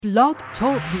Blog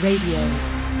Talk Radio.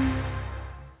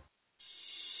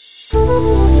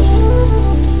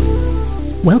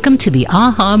 Welcome to the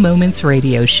Aha Moments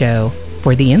Radio Show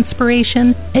for the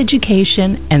inspiration,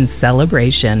 education, and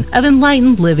celebration of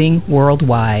enlightened living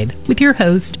worldwide with your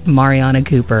host, Mariana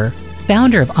Cooper,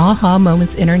 founder of Aha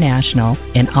Moments International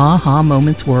and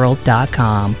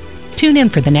AhaMomentsWorld.com. Tune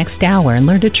in for the next hour and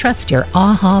learn to trust your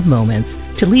Aha Moments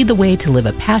to lead the way to live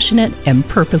a passionate and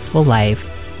purposeful life.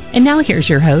 And now here's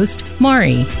your host,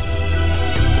 Mari.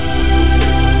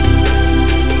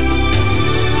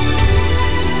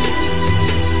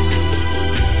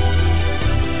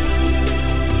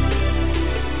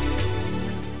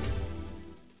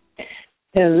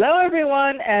 Hello,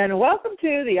 everyone, and welcome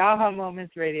to the Aha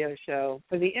Moments Radio Show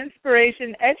for the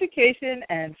inspiration, education,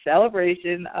 and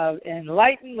celebration of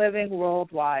enlightened living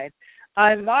worldwide.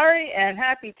 I'm Mari, and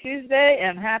happy Tuesday,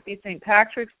 and happy St.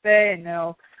 Patrick's Day. I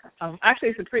know I'm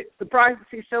actually surprised to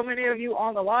see so many of you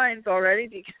on the lines already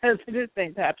because it is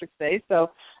St. Patrick's Day. So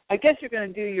I guess you're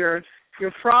going to do your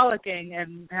frolicking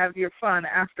and have your fun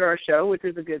after our show, which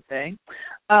is a good thing.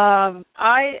 I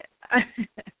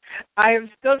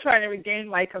am still trying to regain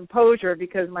my composure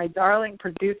because my darling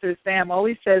producer, Sam,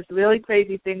 always says really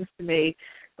crazy things to me,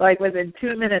 like within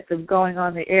 2 minutes of going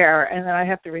on the air, and then I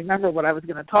have to remember what I was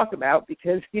going to talk about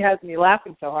because he has me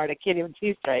laughing so hard I can't even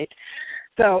see straight.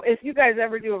 So if you guys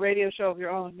ever do a radio show of your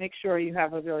own, make sure you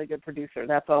have a really good producer.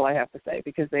 That's all I have to say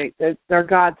because they're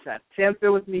godsend. Sam's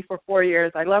been with me for 4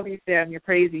 years. I love you, Sam. You're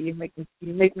crazy. You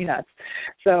make me nuts.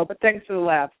 So, but thanks for the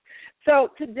laughs.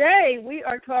 So today we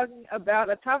are talking about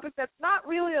a topic that's not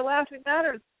really a laughing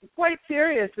matter. It's quite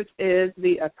serious, which is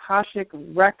the Akashic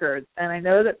records. And I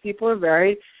know that people are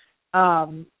very,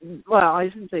 well, I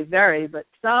shouldn't say very, but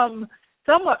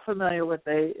somewhat familiar with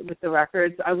the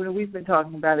records. We've been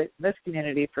talking about it in this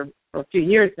community for a few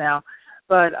years now.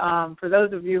 But for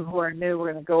those of you who are new,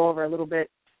 we're going to go over a little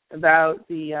bit about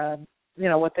the,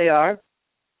 what they are.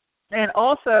 And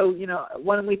also,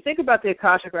 when we think about the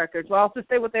Akashic records, well, I'll just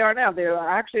say what they are now. They are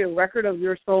actually a record of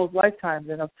your soul's lifetimes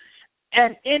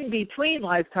and in between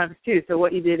lifetimes, too. So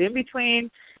what you did in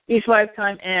between each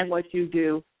lifetime and what you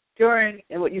do during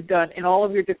and what you've done in all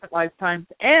of your different lifetimes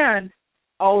and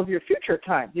all of your future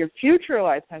times, your future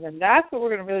lifetimes. And that's what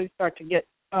we're going to really start to get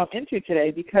into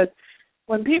today because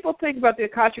when people think about the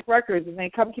Akashic records and they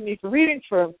come to me for readings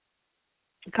for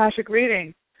Akashic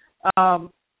readings,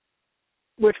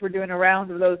 which we're doing a round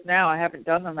of those now. I haven't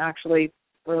done them actually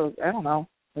for,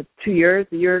 2 years,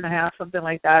 a year and a half, something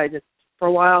like that. I just for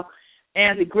a while.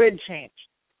 And the grid changed.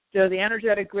 So the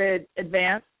energetic grid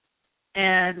advanced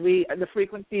and the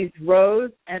frequencies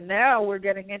rose, and now we're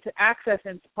getting into access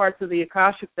into parts of the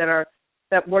Akashic that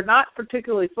we're not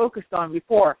particularly focused on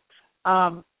before.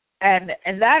 And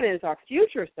that is our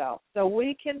future self. So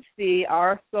we can see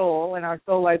our soul and our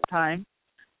soul lifetime.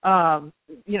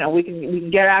 We can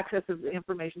get access to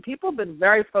information. People have been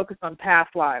very focused on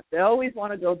past lives. They always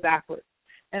want to go backwards.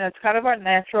 And it's kind of our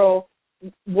natural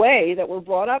way that we're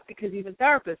brought up because even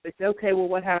therapists, they say, okay, well,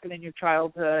 what happened in your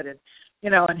childhood? And,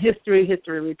 and history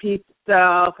repeats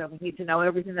itself, and we need to know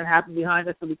everything that happened behind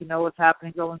us so we can know what's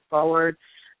happening going forward.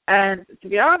 And to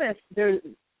be honest, there's,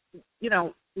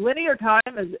 linear time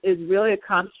is really a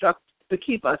construct to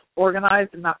keep us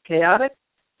organized and not chaotic.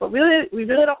 But really, we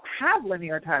really don't have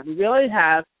linear time. We really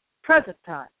have present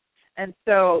time. And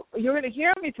so you're going to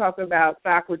hear me talk about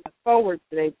backwards and forwards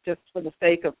today just for the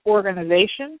sake of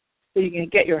organization, so you can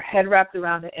get your head wrapped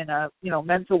around it in a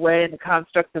mental way in the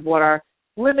construct of what our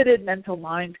limited mental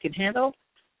minds can handle.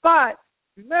 But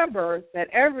remember that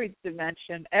every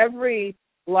dimension, every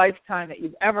lifetime that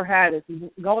you've ever had is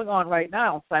going on right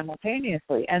now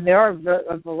simultaneously. And there are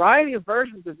a variety of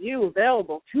versions of you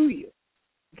available to you.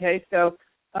 Okay, so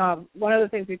one of the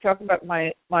things we talked about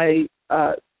my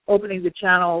opening the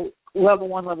channel level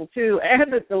 1, level 2,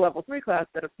 and the level 3 class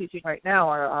that I'm teaching right now,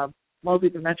 our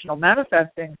multidimensional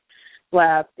manifesting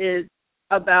lab, is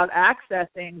about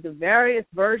accessing the various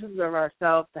versions of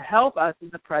ourselves to help us in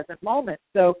the present moment.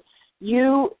 So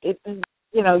you can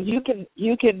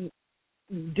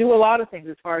do a lot of things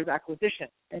as far as acquisition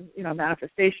and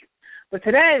manifestation. But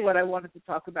today, what I wanted to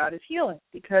talk about is healing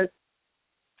because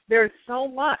there's so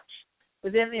much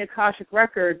within the Akashic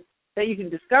records that you can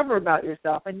discover about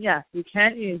yourself. And yes, you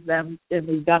can use them, and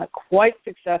we've done it quite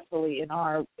successfully in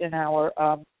our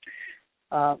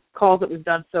calls that we've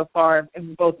done so far,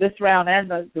 in both this round and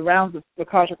the rounds of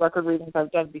Akashic record readings I've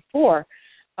done before.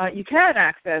 You can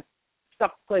access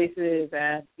stuck places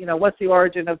and, what's the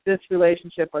origin of this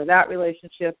relationship or that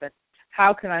relationship, and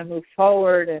how can I move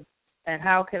forward, and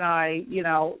how can I,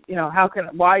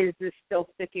 why is this still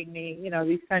sticking me,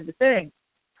 these kinds of things.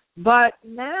 But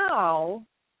now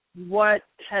what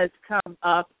has come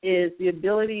up is the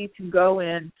ability to go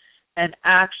in and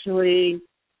actually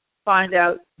find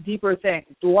out deeper things,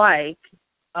 like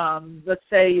let's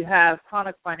say you have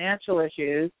chronic financial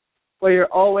issues where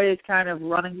you're always kind of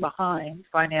running behind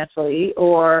financially,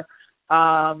 or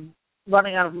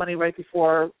running out of money right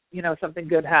before, something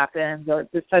good happens, or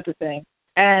this type of thing.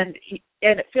 And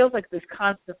it feels like this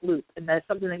constant loop, and that's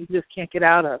something that you just can't get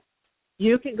out of.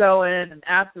 You can go in and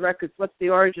ask the records, what's the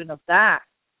origin of that?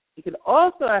 You can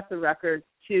also ask the records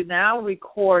to now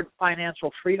record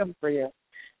financial freedom for you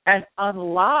and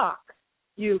unlock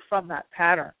you from that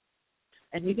pattern.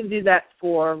 And you can do that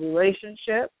for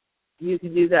relationships. You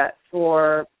can do that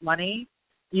for money.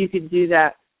 You can do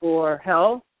that for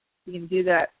health. You can do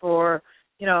that for,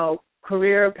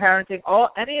 career, parenting,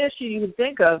 any issue you can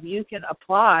think of, you can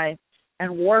apply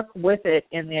and work with it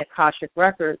in the Akashic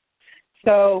Records.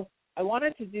 So I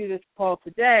wanted to do this call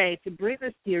today to bring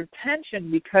this to your attention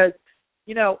because,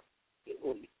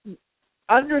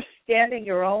 understanding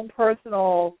your own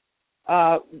personal,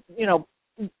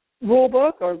 rule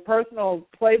book or personal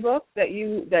playbook that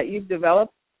you've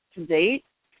developed to date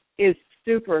is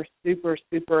super, super,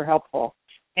 super helpful.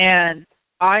 And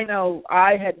I know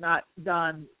I had not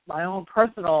done my own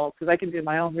personal, because I can do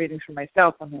my own readings for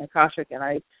myself on the Akashic, and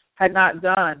I had not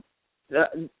done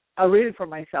a reading for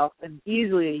myself in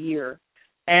easily a year.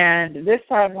 And this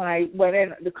time when I went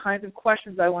in, the kinds of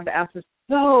questions I wanted to ask was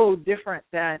so different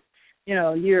than,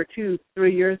 a year, 2,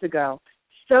 3 years ago.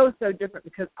 So different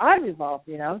because I've evolved,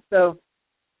 So,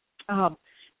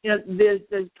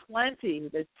 there's plenty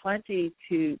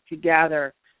to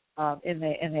gather in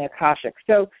the Akashic.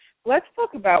 So let's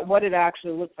talk about what it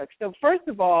actually looks like. So first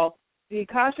of all, the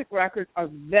Akashic Records are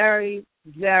very,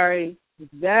 very,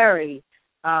 very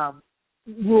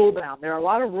rule-bound. There are a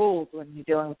lot of rules when you're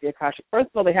dealing with the Akashic. First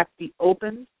of all, they have to be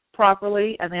opened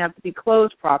properly and they have to be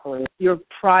closed properly. It's your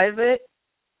private,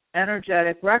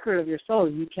 energetic record of your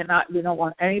soul. You don't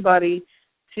want anybody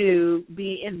to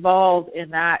be involved in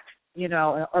that,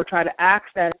 or try to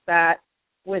access that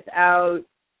without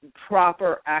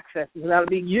proper access, without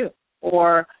being you,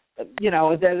 or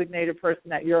a designated person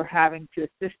that you're having to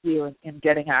assist you in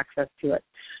getting access to it.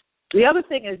 The other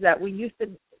thing is that we used to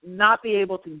not be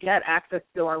able to get access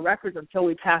to our records until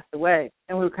we passed away,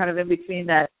 and we were kind of in between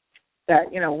that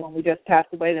when we just passed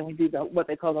away, then we do what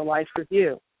they call the life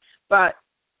review. But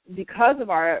because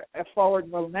of our forward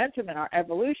momentum and our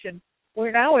evolution,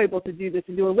 we're now able to do this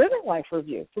and do a living life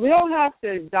review. So we don't have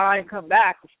to die and come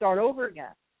back to start over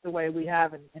again the way we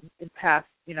have in past,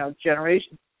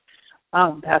 generations,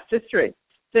 past history.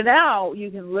 So now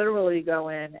you can literally go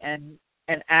in and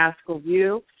ask a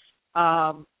review,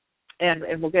 and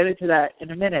we'll get into that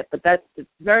in a minute, but it's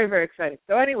very, very exciting.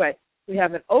 So anyway, we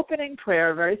have an opening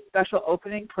prayer, a very special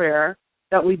opening prayer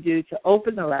that we do to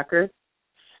open the record,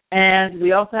 and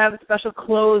we also have a special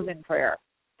closing prayer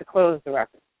to close the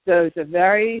record. So it's a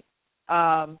very,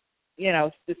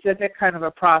 specific kind of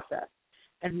a process.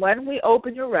 And when we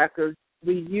open your record,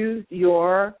 we use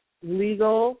your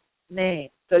legal name,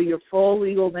 so your full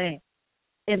legal name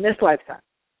in this lifetime.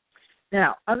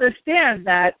 Now, understand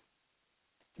that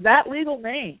legal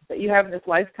name that you have in this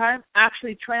lifetime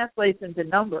actually translates into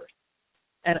numbers.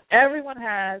 And everyone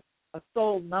has a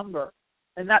soul number,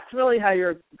 and that's really how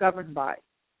you're governed by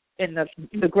in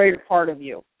the greater part of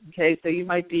you. Okay, so you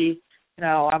might be,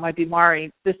 I might be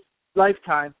Mari this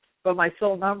lifetime, but my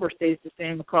soul number stays the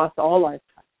same across all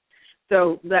lifetimes.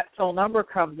 So that soul number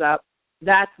comes up,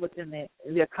 that's what's in the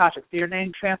Akashic. So your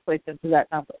name translates into that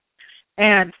number.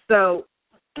 And so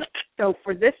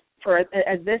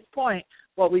at this point,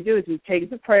 what we do is we take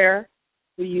the prayer,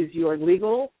 we use your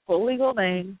full legal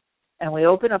name, and we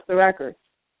open up the record.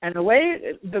 And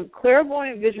the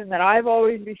clairvoyant vision that I've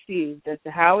always received as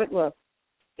to how it looks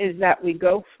is that we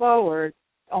go forward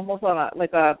almost on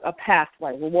a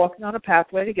pathway. We're walking on a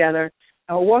pathway together,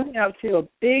 and we're walking out to a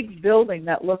big building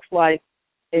that looks like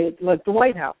the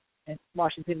White House in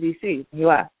Washington, D.C.,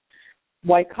 U.S.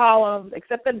 White columns,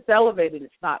 except that it's elevated.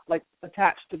 It's not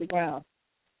attached to the ground.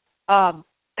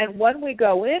 And when we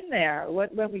go in there,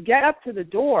 when we get up to the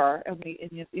door, I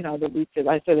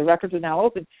say the records are now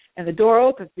open, and the door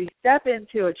opens, we step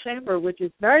into a chamber which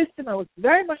is very similar,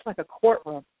 very much like a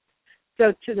courtroom.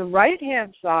 So to the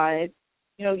right-hand side,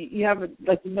 you have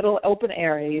the middle open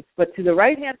areas, but to the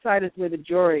right-hand side is where the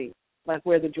jury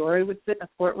would sit in a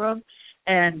courtroom,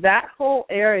 and that whole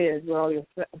area is where all your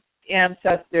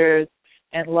ancestors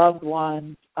and loved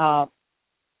ones,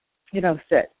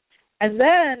 sit. And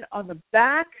then on the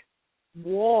back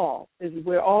wall is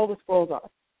where all the scrolls are.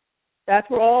 That's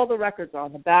where all the records are,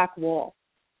 on the back wall.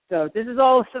 So this is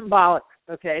all symbolic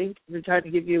okay? We're trying to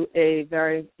give you a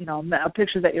very, a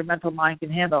picture that your mental mind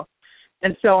can handle.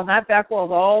 And so on that back wall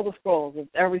is all the scrolls of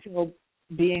every single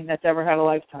being that's ever had a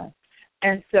lifetime.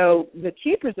 And so the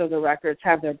keepers of the records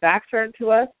have their back turned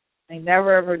to us. They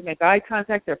never, ever make eye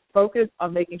contact. They're focused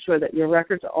on making sure that your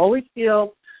records are always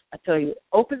sealed until you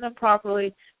open them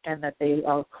properly and that they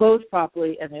are closed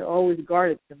properly and they're always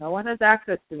guarded. So no one has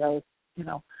access to those,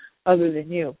 other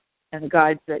than you and the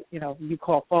guides that, you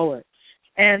call forward.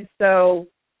 And so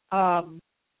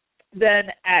then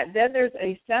there's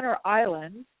a center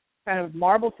island, kind of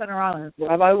marble center island,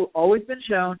 what I've always been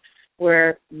shown,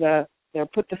 where they'll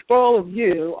put the scroll of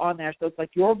you on there, so it's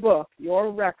like your book,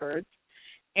 your records,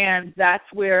 and that's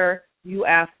where you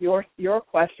ask your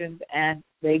questions, and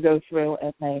they go through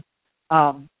and they,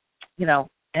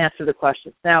 answer the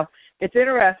questions. Now, it's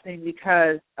interesting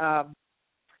because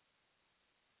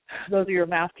those are your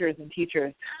masters and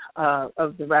teachers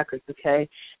of the records, okay?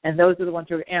 And those are the ones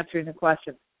who are answering the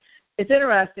questions. It's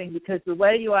interesting because the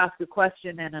way you ask a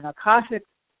question in an Akashic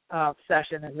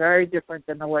session is very different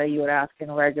than the way you would ask in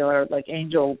a regular, like,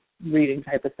 angel reading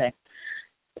type of thing.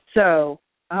 So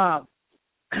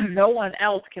no one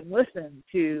else can listen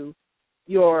to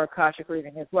your Akashic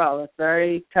reading as well. It's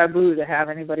very taboo to have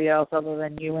anybody else other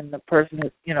than you and the person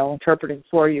who's, interpreting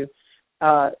for you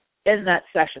in that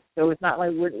session. So it's not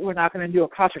like we're not going to do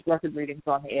Akashic record readings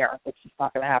on the air. It's just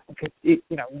not going to happen because, you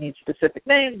need specific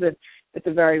names, and it's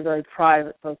a very, very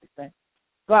private, focused thing.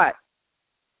 But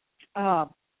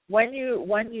when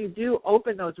you do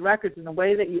open those records in the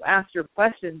way that you ask your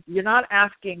questions, you're not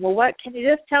asking, well, what can you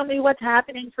just tell me what's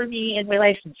happening for me in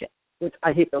relationships? Which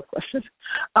I hate those questions.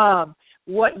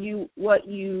 What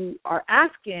you are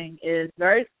asking is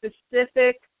very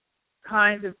specific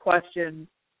kinds of questions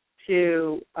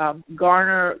to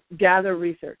gather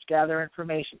research, gather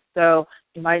information. So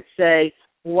you might say,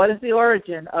 what is the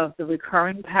origin of the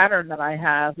recurring pattern that I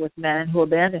have with men who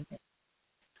abandon me?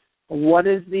 What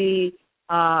is the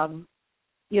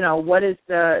what is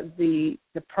the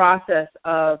process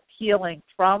of healing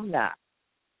from that?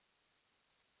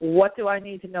 What do I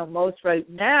need to know most right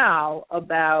now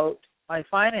about my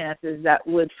finances that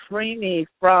would free me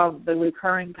from the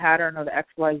recurring pattern of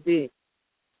XYZ?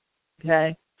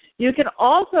 Okay? You can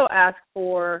also ask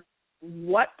for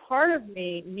what part of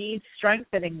me needs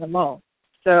strengthening the most.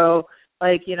 So,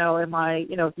 like, am I,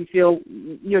 if you feel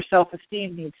your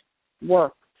self-esteem needs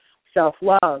work,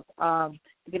 self-love,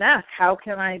 you can ask, how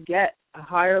can I get a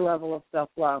higher level of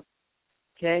self-love?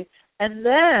 Okay? And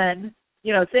then,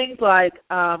 things like,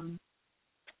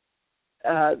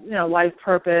 life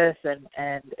purpose and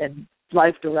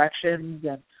life directions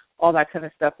and all that kind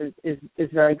of stuff is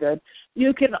very good.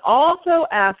 You can also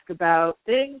ask about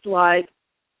things like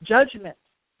judgment.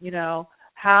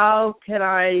 How can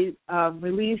I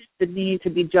release the need to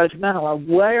be judgmental? Or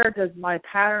where does my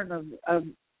pattern of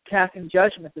casting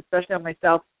judgments, especially on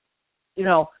myself,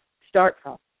 start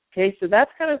from? Okay, so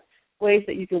that's kind of ways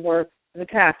that you can work in the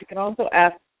past. You can also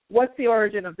ask, what's the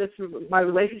origin of my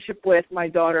relationship with my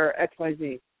daughter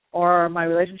XYZ, or my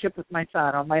relationship with my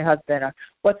son or my husband, or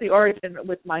what's the origin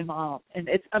with my mom? And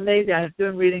it's amazing. I was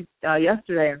doing readings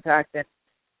yesterday, in fact,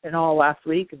 and all last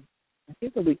week, and I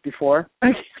think the week before.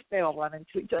 They all run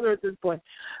into each other at this point.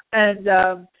 And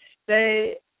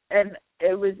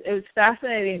it was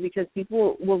fascinating because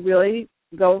people were really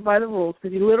going by the rules,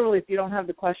 because you literally, if you don't have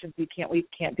the questions, we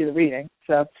can't do the reading.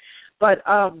 So, but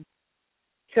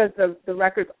because the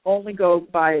records only go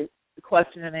by the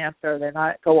question and answer, they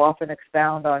not go off and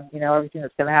expound on everything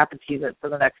that's going to happen to you for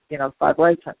the next 5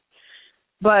 lifetimes.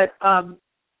 But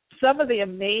some of the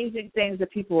amazing things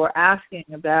that people were asking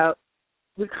about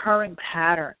recurring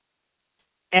patterns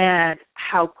and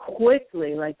how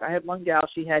quickly, like I had one gal,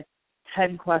 she had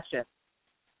 10 questions.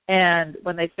 And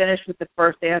when they finished with the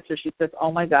first answer, she says,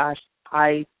 oh, my gosh,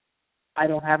 I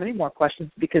don't have any more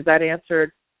questions because that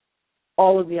answered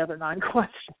all of the other 9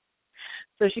 questions.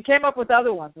 So she came up with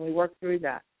other ones, and we worked through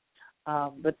that.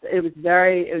 But it was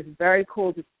very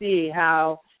cool to see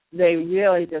how they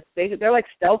really they're like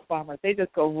stealth bombers. They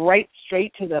just go right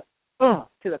straight to the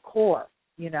core,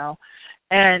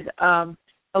 And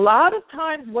a lot of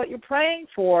times what you're praying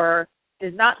for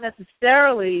is not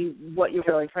necessarily what you're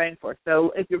really praying for.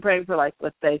 So if you're praying for, like,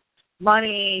 let's say,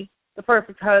 money, the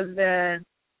perfect husband,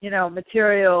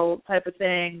 material type of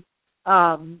thing,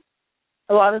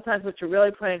 a lot of times what you're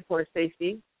really praying for is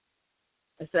safety,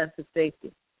 a sense of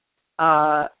safety.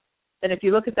 And if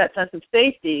you look at that sense of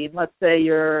safety, let's say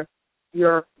you're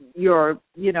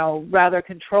rather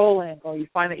controlling, or you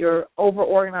find that you're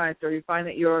over-organized, or you find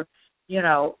that you're,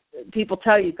 people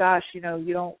tell you, gosh, you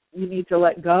need to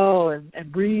let go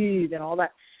and breathe and all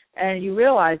that. And you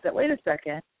realize that, wait a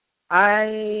second,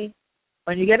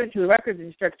 when you get into the records and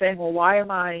you start saying, well, why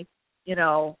am I,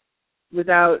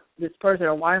 without this person,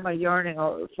 or why am I yearning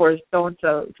for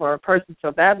so-and-so, for a person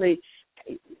so badly,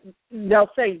 they'll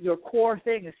say your core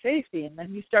thing is safety. And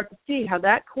then you start to see how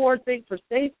that core thing for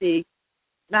safety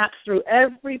maps through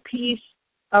every piece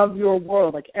of your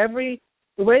world, like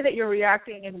the way that you're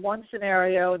reacting in one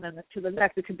scenario and then to the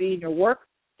next. It could be in your work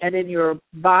and in your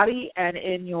body and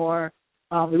in your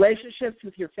relationships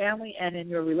with your family and in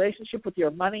your relationship with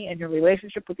your money and your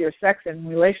relationship with your sex and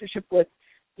relationship with,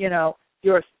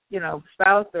 your,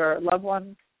 spouse or loved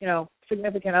one,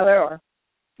 significant other or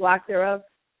lack thereof.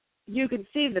 You can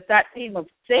see that theme of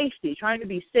safety, trying to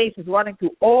be safe, is running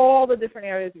through all the different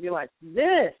areas of your life.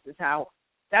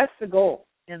 That's the goal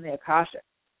in the Akashic.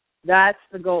 That's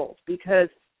the goal, because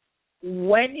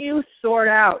when you sort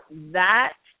out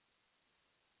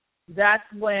that's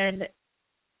when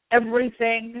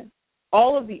everything,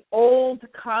 all of the old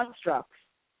constructs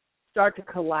start to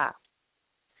collapse.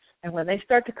 And when they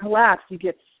start to collapse, you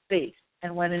get space.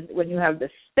 And when you have the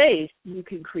space, you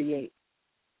can create.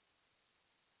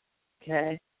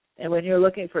 Okay? And when you're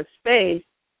looking for space,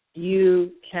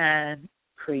 you can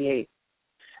create.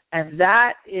 And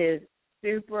that is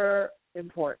super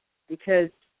important, because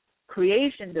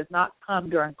creation does not come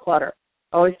during clutter.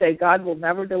 I always say God will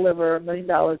never deliver $1 million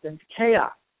into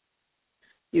chaos.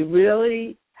 You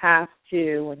really have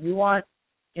to, when you want,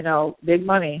 big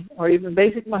money or even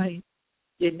basic money,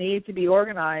 you need to be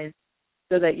organized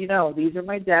so that these are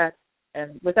my debts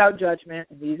and without judgment,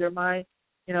 and these are my,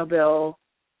 bills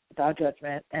without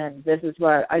judgment, and this is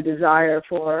what I desire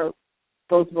for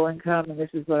disposable income, and this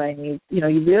is what I need. You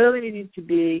really need to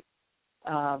be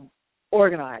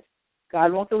organized.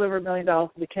 God won't deliver $1 million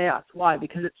into chaos. Why?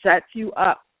 Because it sets you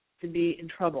up to be in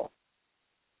trouble.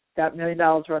 That $1 million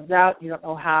runs out, you don't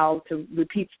know how to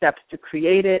repeat steps to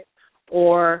create it,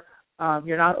 or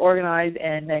you're not organized,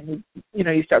 and then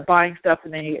you start buying stuff,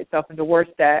 and then you get yourself into worse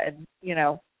debt, and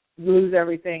lose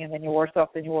everything, and then you're worse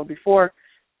off than you were before.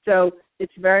 So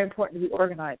it's very important to be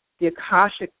organized. The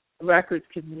Akashic records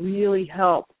can really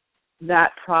help that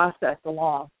process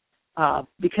along,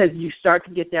 because you start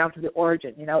to get down to the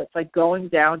origin. It's like going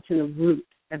down to the root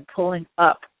and pulling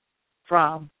up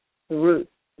from the root.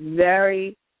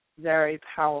 Very, very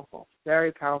powerful,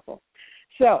 very powerful.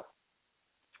 So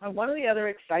one of the other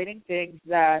exciting things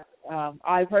that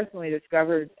I personally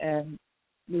discovered and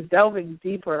was delving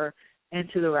deeper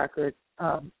into the records,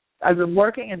 I've been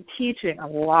working and teaching a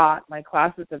lot. My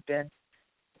classes have been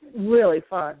really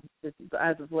fun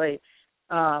as of late.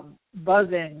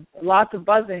 Lots of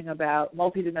buzzing about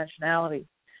multidimensionality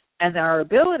and our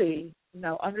ability,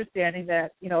 understanding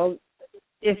that,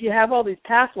 if you have all these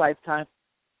past lifetimes,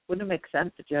 wouldn't it make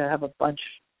sense that you have a bunch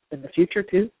in the future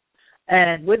too?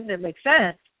 And wouldn't it make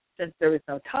sense, since there is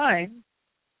no time,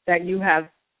 that you have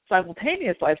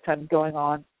simultaneous lifetimes going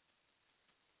on,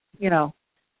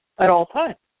 at all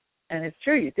times? And it's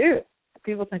true, you do.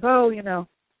 People think, so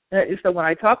when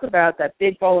I talk about that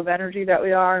big ball of energy that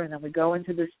we are, and then we go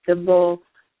into this symbol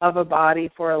of a body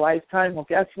for a lifetime, well,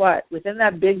 guess what? Within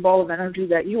that big ball of energy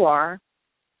that you are,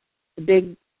 the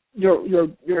big,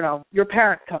 your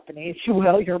parent company, if you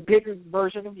will, your bigger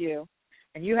version of you,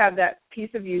 and you have that piece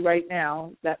of you right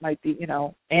now that might be,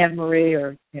 Anne Marie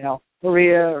or,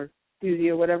 Maria or Susie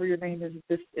or whatever your name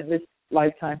is in this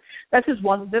lifetime. That's just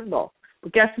one symbol.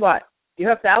 But guess what? You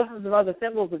have thousands of other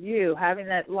symbols of you having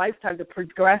that lifetime to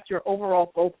progress your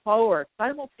overall goal forward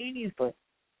simultaneously.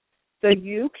 So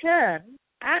you can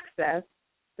access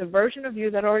the version of you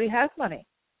that already has money.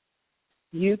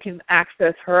 You can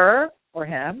access her or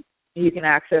him. You can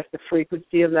access the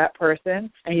frequency of that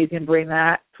person, and you can bring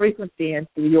that frequency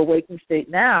into your waking state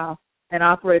now and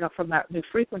operate from that new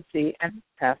frequency and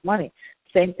have money.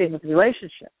 Same thing with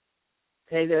relationships.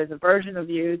 Okay, there's a version of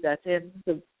you that's in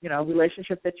the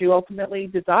relationship that you ultimately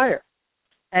desire,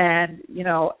 and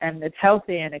and it's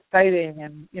healthy and exciting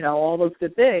and all those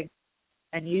good things,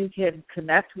 and you can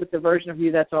connect with the version of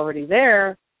you that's already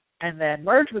there, and then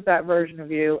merge with that version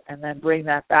of you, and then bring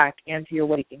that back into your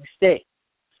waking state.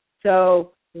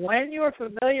 So when you're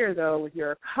familiar though with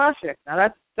your Akashic,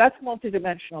 now that's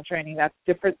multidimensional training. That's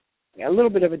different, a little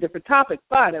bit of a different topic,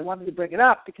 but I wanted to bring it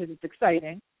up because it's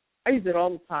exciting. I use it all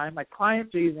the time. My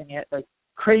clients are using it like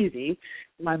crazy.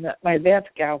 My advanced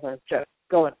gals are just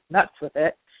going nuts with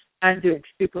it and doing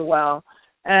super well.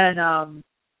 And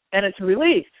it's a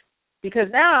relief, because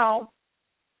now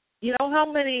you know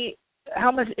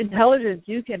how much intelligence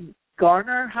you can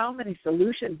garner, how many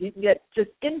solutions you can get, just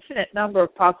infinite number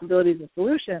of possibilities and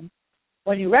solutions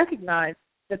when you recognize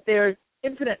that there's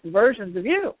infinite versions of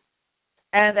you.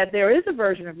 and that there is a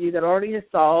version of you that already has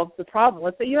solved the problem.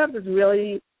 Let's say you have this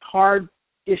really hard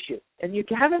issue, and you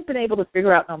haven't been able to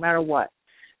figure out no matter what.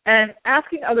 And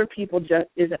asking other people just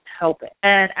isn't helping.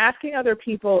 And asking other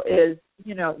people is,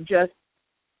 just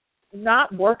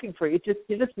not working for you.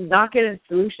 You're just not getting a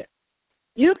solution.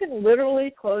 You can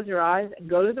literally close your eyes and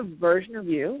go to the version of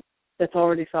you that's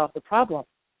already solved the problem.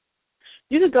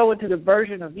 You could go into the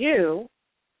version of you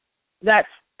that's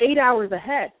 8 hours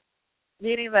ahead,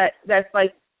 meaning that's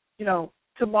like,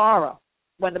 tomorrow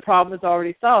when the problem is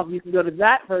already solved. You can go to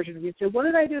that version of you and say, what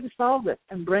did I do to solve this?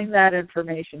 And bring that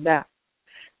information back.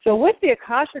 So with the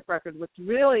Akashic records, what's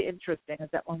really interesting is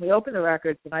that when we open the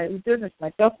records, and I was doing this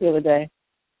myself the other day,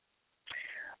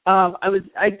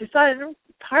 I decided I'm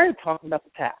tired of talking about the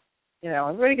past.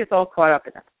 Everybody gets all caught up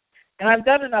in it. And I've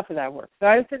done enough of that work. So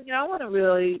I said, I want to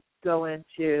really go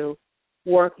into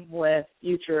working with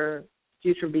future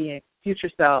beings, future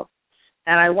selves.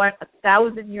 And I went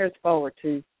 1,000 years forward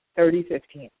to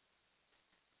 3015.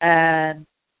 And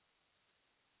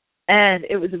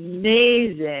it was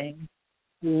amazing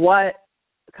what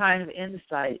kind of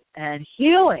insight and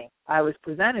healing I was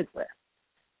presented with.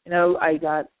 I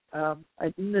got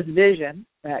in this vision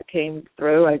that came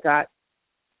through, I got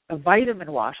a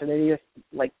vitamin washer. They just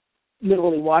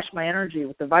literally washed my energy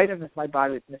with the vitamins my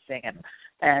body was missing,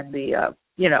 and the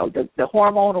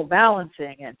hormonal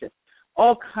balancing, and just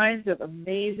all kinds of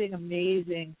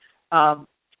amazing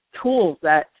tools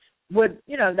that would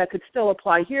that could still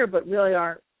apply here, but really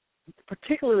aren't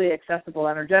particularly accessible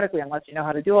energetically unless you know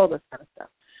how to do all this kind of stuff.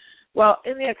 Well,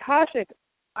 in the Akashic,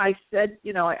 I said,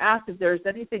 I asked if there's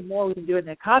anything more we can do in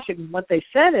the Akashic, and what they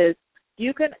said is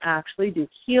you can actually do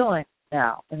healing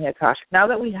now in the Akashic. Now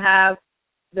that we have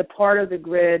the part of the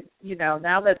grid, now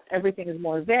that everything is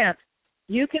more advanced,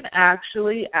 you can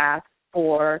actually ask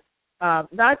for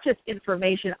not just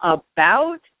information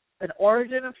about an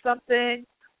origin of something,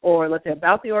 or let's say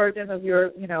about the origin of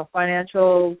your,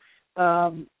 financial,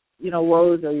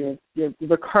 woes, or your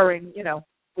recurring,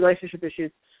 relationship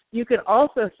issues. You can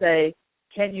also say,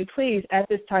 can you please at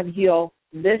this time heal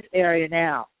this area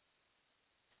now,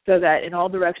 so that in all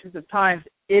directions of time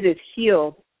it is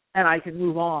healed and I can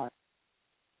move on.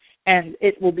 And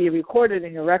it will be recorded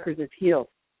in your records as healed.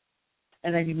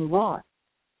 And then you move on.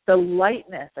 The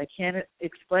lightness, I can't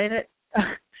explain it.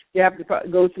 You have to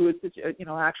go through a,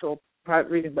 actual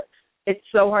private reading, but it's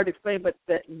so hard to explain. But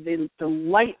the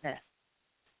lightness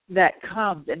that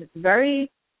comes, and it's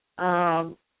very,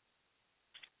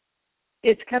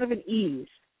 it's kind of an ease.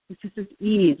 It's just this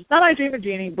ease. It's not I Dream of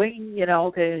Genie, bling,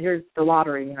 okay, here's the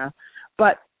lottery,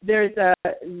 But there's a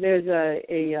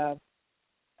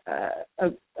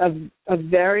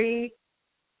very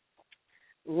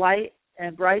light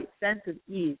and bright sense of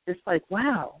ease. Just like,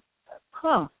 wow,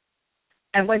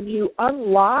 And when you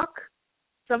unlock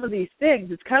some of these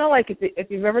things, it's kind of like if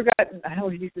you've ever gotten, I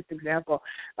always use this example,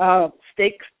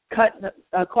 steaks caught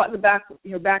in the back,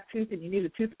 your back tooth, and you need a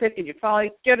toothpick, and you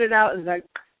finally get it out, and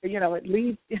it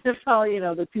leaves, finally,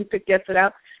 the toothpick gets it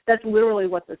out. That's literally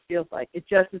what this feels like. It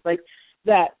just is like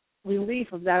that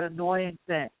relief of that annoying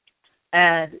thing.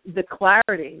 And the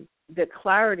clarity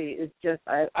is just,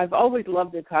 I've always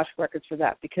loved the Akashic records for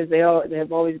that, because they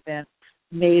have always been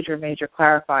major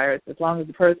clarifiers, as long as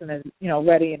the person is,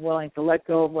 ready and willing to let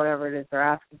go of whatever it is they're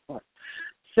asking for.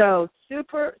 So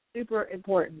super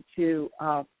important to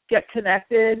get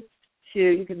connected to.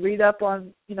 You can read up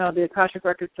on, the Akashic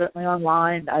records certainly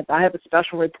online. I have a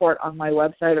special report on my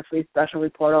website, a free special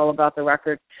report all about the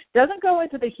records. Doesn't go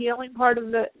into the healing part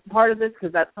of this,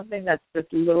 because that's something that's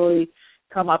just literally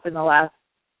come up in the last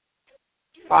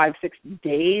 5-6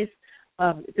 days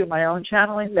through my own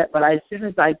channeling. But as soon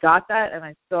as I got that and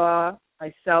I saw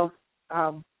myself,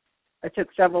 I took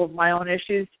several of my own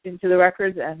issues into the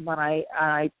records, and when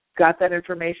I got that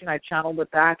information, I channeled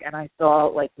it back, and I saw,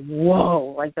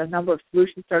 whoa, the number of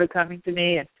solutions started coming to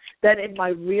me. And then in my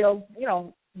real,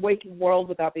 waking world,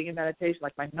 without being in meditation,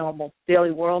 like my normal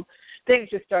daily world, things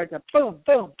just started to boom,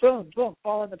 boom, boom, boom,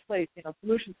 fall into place,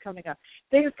 solutions coming up.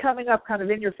 Things coming up kind of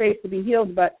in your face to be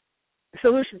healed, but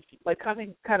solutions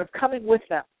coming with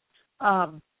them.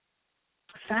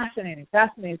 Fascinating. So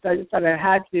I just thought I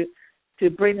had to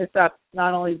bring this up,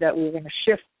 not only that we were going to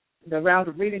shift the round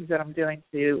of readings that I'm doing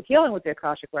to healing with the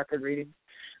Akashic record readings,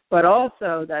 but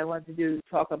also that I wanted to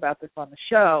talk about this on the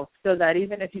show, so that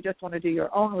even if you just want to do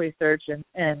your own research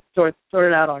and sort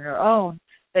it out on your own,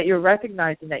 that you're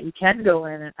recognizing that you can go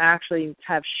in and actually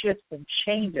have shifts and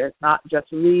changes, not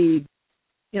just read,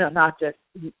 not just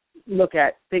look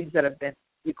at things that have been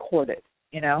recorded,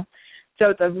 So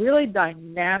it's a really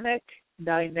dynamic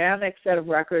set of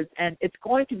records, and it's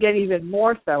going to get even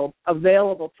more so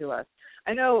available to us.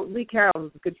 I know Lee Carroll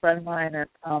is a good friend of mine at,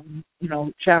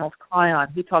 channels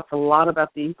Cryon. He talks a lot about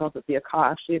he calls it the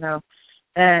Akashic,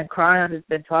 and Cryon has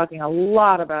been talking a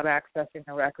lot about accessing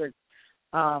the records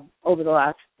over the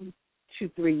last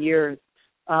 2-3 years.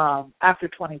 After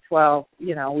 2012,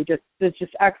 there's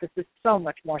just access to so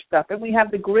much more stuff, and we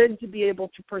have the grid to be able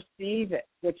to perceive it,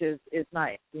 which is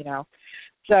nice,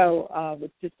 So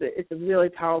it's a really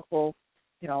powerful,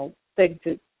 thing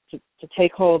to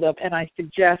take hold of, and I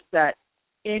suggest that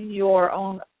in your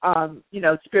own,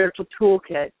 spiritual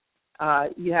toolkit,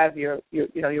 you have your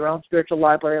own spiritual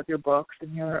library of your books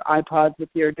and your iPods with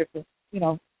your different,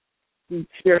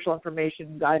 spiritual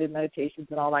information, guided meditations,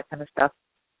 and all that kind of stuff.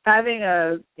 Having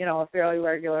a fairly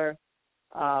regular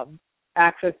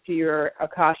access to your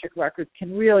Akashic records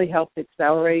can really help to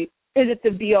accelerate. Is it the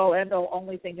be-all, end-all,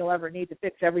 only thing you'll ever need to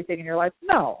fix everything in your life?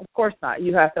 No, of course not.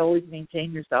 You have to always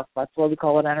maintain yourself. That's what we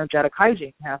call it energetic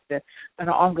hygiene. You have to, on an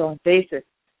ongoing basis.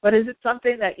 But is it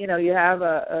something that, you have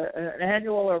an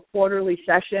annual or quarterly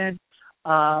session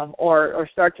or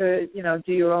start to,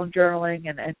 do your own journaling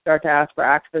and start to ask for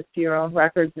access to your own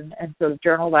records and sort of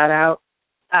journal that out?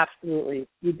 Absolutely.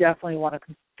 You definitely want to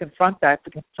confront that,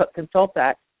 to consult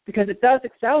that, because it does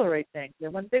accelerate things.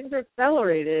 And when things are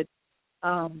accelerated,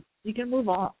 you can move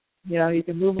on. You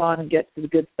can move on and get to the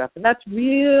good stuff. And that's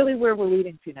really where we're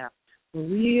leading to now. We're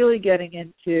really getting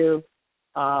into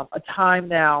a time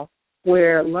now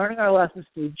where learning our lessons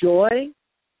through joy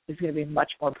is going to be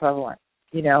much more prevalent,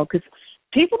 because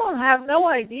people have no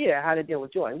idea how to deal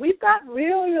with joy. We've gotten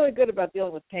really, really good about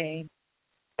dealing with pain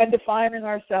and defining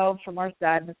ourselves from our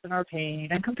sadness and our pain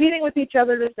and competing with each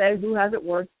other to say who has it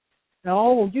worse.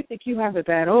 No, you think you have it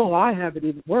bad. Oh, I have it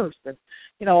even worse. And,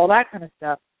 all that kind of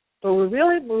stuff. But we're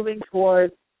really moving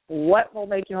towards what will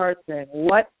make your heart sing.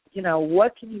 What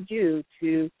can you do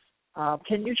to,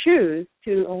 can you choose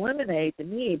to eliminate the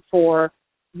need for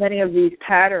many of these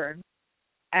patterns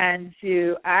and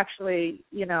to actually,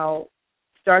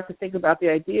 start to think about the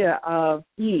idea of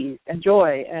ease and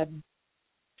joy and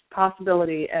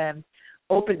possibility and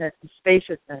openness and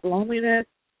spaciousness, loneliness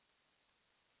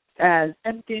as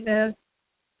emptiness,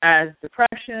 as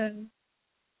depression,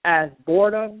 as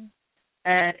boredom,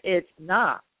 and it's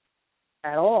not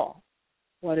at all.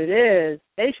 What it is,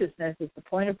 spaciousness is the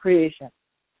point of creation.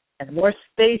 And the more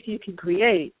space you can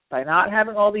create by not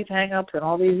having all these hang-ups and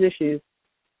all these issues,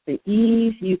 the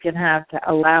ease you can have to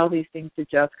allow these things to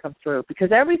just come through.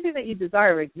 Because everything that you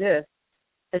desire exists.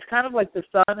 It's kind of like the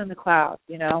sun and the clouds,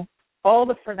 all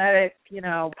the frenetic,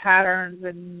 patterns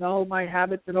and all my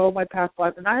habits and all my past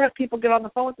lives. And I have people get on the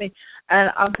phone with me,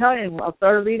 and I'm telling you, I'll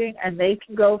start a reading, and they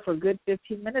can go for a good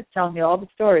 15 minutes telling me all the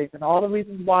stories and all the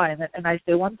reasons why. And I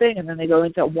say one thing, and then they go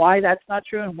into why that's not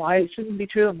true and why it shouldn't be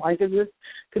true and why this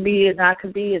could be and that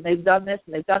could be, and they've done this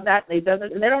and they've done that and they've done this,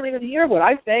 and they don't even hear what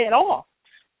I say at all.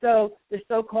 So they're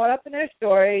so caught up in their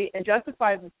story and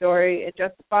justifying the story and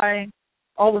justifying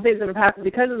all the things that have happened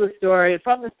because of the story and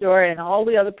from the story and all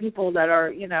the other people that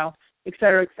are, et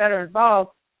cetera,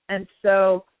 involved. And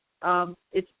so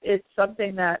it's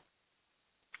something that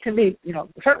can be,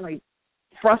 certainly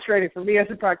frustrating for me as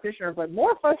a practitioner, but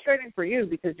more frustrating for you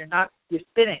because you're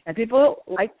spinning. And people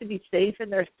like to be safe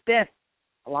in their spin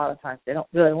a lot of times. They don't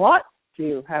really want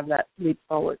to have that leap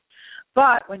forward.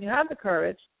 But when you have the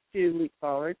courage to leap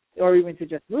forward or even to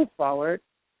just move forward,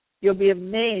 you'll be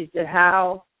amazed at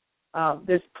how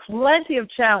there's plenty of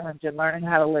challenge in learning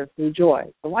how to live through joy.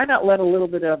 So why not let a little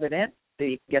bit of it in so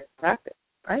you can get to practice,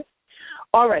 right?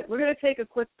 All right, we're going to take a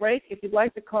quick break. If you'd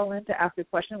like to call in to ask a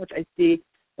question, which I see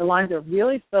the lines are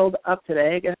really filled up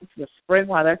today. I guess it's the spring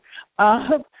weather.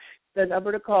 The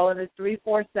number to call in is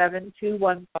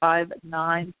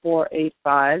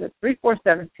 347-215-9485. That's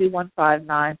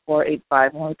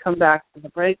 347-215-9485. When we come back from the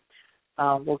break,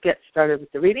 we'll get started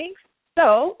with the readings.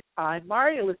 So, I'm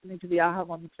Maria, listening to the Aha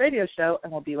Moments radio show,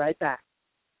 and we'll be right back.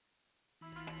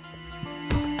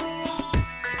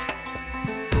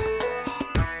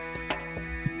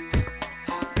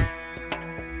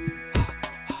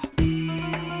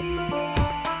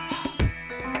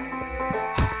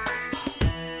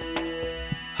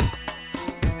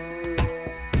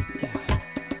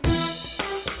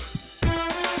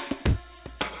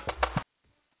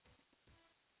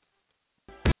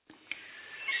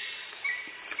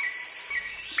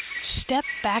 Step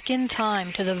back in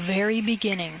time to the very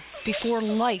beginning, before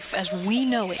life as we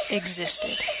know it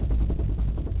existed.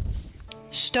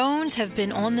 Stones have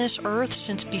been on this earth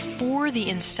since before the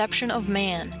inception of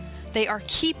man. They are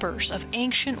keepers of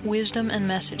ancient wisdom and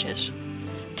messages.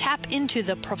 Tap into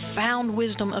the profound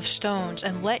wisdom of stones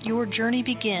and let your journey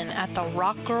begin at the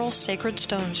Rock Girl Sacred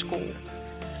Stone School.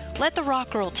 Let the Rock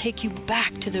Girl take you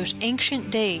back to those ancient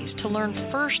days to learn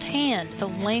firsthand the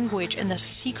language and the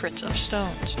secrets of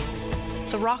stones.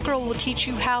 The Rock Girl will teach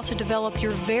you how to develop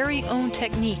your very own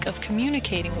technique of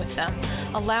communicating with them,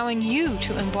 allowing you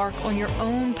to embark on your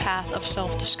own path of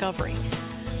self-discovery.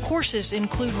 Courses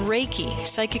include Reiki,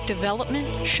 psychic development,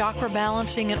 chakra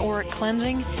balancing and auric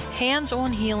cleansing,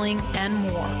 hands-on healing,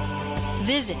 and more.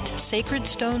 Visit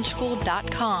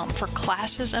sacredstoneschool.com for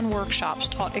classes and workshops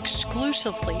taught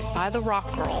exclusively by the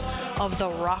Rock Girl of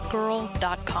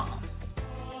therockgirl.com.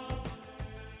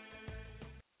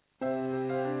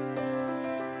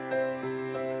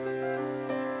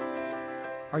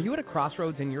 Are you at a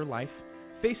crossroads in your life?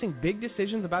 Facing big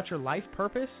decisions about your life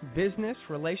purpose, business,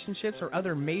 relationships, or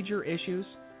other major issues?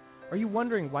 Are you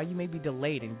wondering why you may be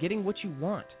delayed in getting what you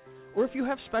want? Or if you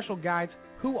have special guides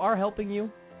who are helping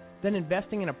you? Then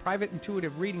investing in a private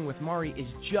intuitive reading with Mari is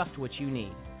just what you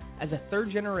need. As a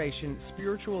third-generation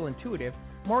spiritual intuitive,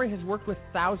 Mari has worked with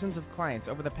thousands of clients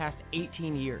over the past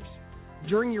 18 years.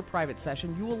 During your private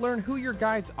session, you will learn who your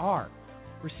guides are,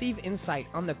 receive insight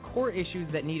on the core issues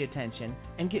that need attention,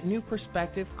 and get new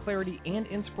perspective, clarity, and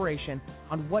inspiration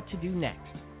on what to do next.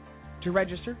 To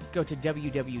register, go to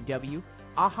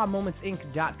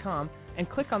www.ahamomentsinc.com and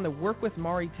click on the Work with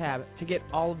Mari tab to get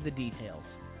all of the details.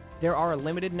 There are a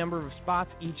limited number of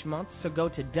spots each month, so go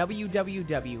to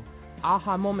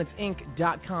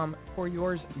www.ahamomentsinc.com for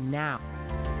yours now.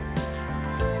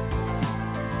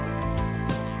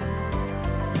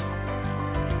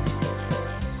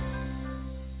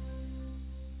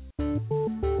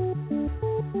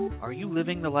 Are you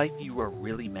living the life you are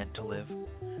really meant to live?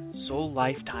 Soul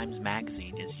Lifetimes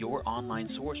Magazine is your online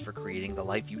source for creating the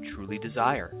life you truly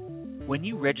desire. When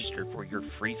you register for your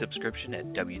free subscription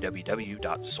at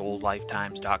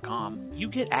www.soullifetimes.com, you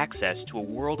get access to a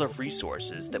world of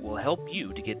resources that will help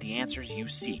you to get the answers you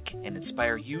seek and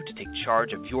inspire you to take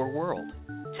charge of your world.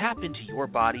 Tap into your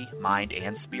body, mind,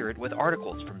 and spirit with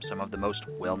articles from some of the most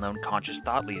well-known conscious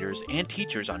thought leaders and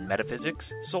teachers on metaphysics,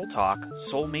 soul talk,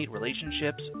 soulmate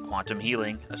relationships, quantum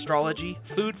healing, astrology,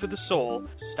 food for the soul,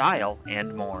 style,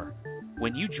 and more.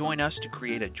 When you join us to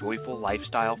create a joyful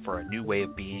lifestyle for a new way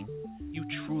of being, you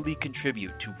truly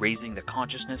contribute to raising the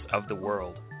consciousness of the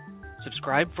world.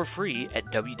 Subscribe for free at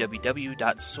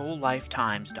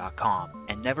www.soullifetimes.com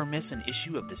and never miss an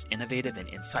issue of this innovative and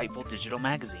insightful digital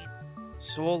magazine.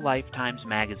 Soul Lifetimes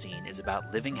Magazine is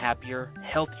about living happier,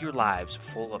 healthier lives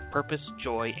full of purpose,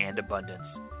 joy, and abundance.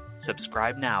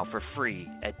 Subscribe now for free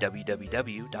at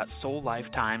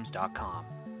www.soullifetimes.com.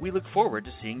 We look forward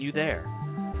to seeing you there.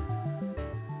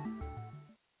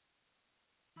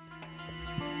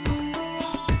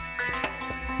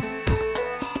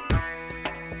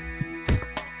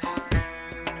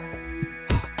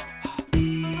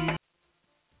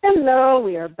 Hello,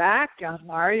 we are back. I'm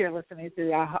Mari. You're listening to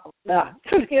the Aha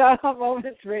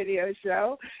Moments radio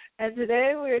show. And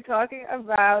today we are talking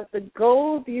about the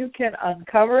gold you can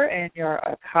uncover in your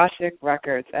Akashic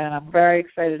records. And I'm very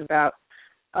excited about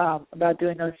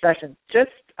doing those sessions.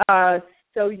 Just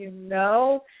so you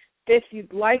know, if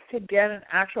you'd like to get an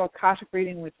actual Akashic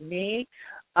reading with me,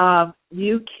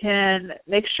 you can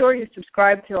make sure you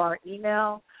subscribe to our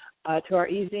email, to our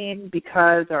e-zine,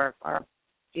 because our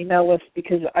email list,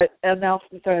 because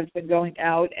announcements have been going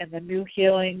out, and the new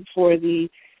healing for the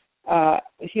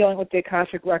healing with the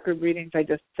Akashic record readings, I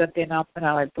just sent the announcement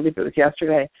out, I believe it was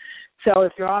yesterday. So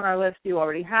if you're on our list, you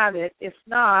already have it. If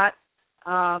not,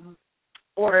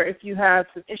 or if you have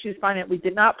some issues finding it, we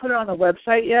did not put it on the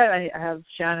website yet. I have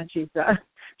Shannon, she's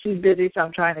busy, so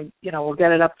I'm trying to, we'll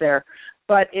get it up there.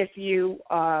 But if you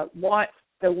want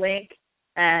the link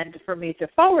and for me to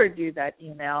forward you that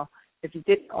email, if you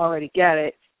didn't already get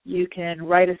it, you can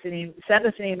send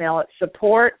us an email at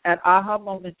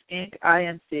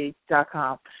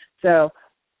support@ahamomentsinc.com. So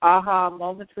aha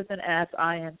moments with an S,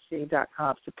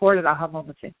 inc.com. Support at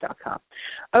ahamomentsinc.com.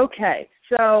 Okay,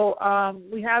 so I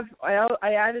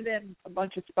added in a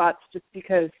bunch of spots just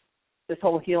because this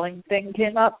whole healing thing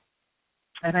came up,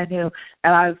 and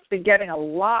I've been getting a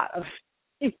lot of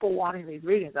people wanting these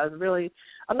readings. I'm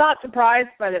not surprised,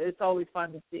 but it's always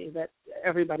fun to see that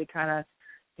everybody kind of,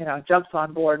 jumps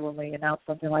on board when we announce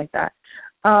something like that.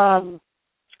 All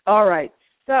right,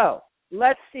 so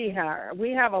let's see here.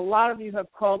 We have a lot of you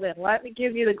have called in. Let me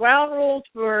give you the ground rules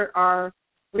for our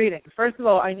reading. First of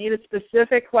all, I need a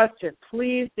specific question.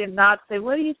 Please do not say,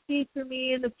 what do you see for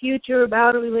me in the future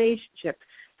about a relationship?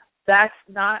 That's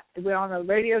not, we're on a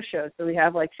radio show, so we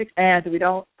have like 6, and we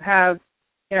don't have,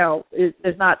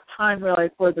 there's not time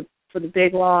really for the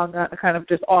big, long, kind of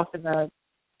just off in the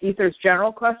ether's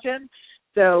general question.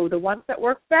 So the ones that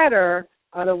work better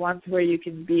are the ones where you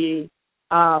can be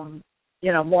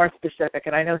more specific.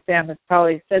 And I know Sam has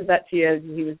probably said that to you as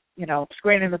he was,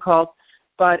 screening the calls.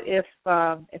 But if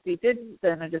he didn't,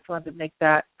 then I just wanted to make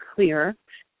that clear.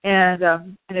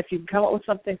 And if you can come up with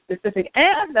something specific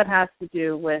and that has to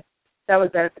do with that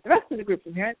would benefit the rest of the group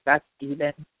from here, that's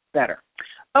even better.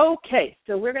 Okay,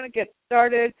 so we're going to get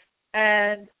started.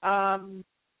 And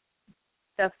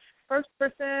the first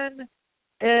person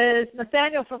is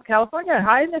Nathaniel from California.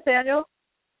 Hi, Nathaniel.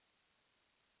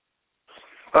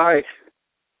 Hi.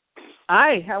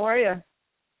 Hi, how are you?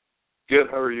 Good,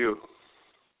 how are you?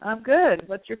 I'm good.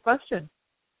 What's your question?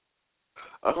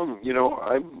 I'm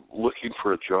looking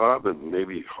for a job in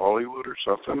maybe Hollywood or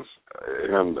something,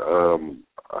 and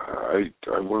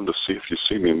I wanted to see if you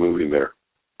see me moving there.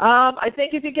 I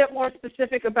think if you get more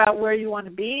specific about where you want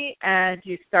to be and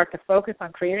you start to focus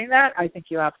on creating that, I think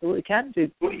you absolutely can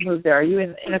move there. Are you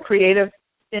in a creative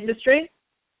industry?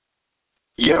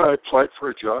 Yeah, I applied for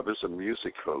a job as a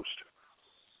music host.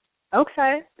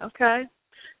 Okay.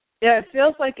 Yeah, it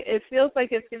feels like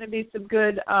it's going to be some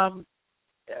good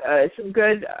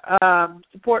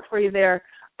support for you there.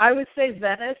 I would say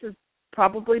Venice is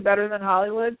probably better than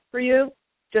Hollywood for you.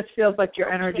 Just feels like your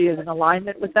energy is in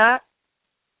alignment with that.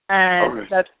 And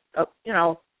that's,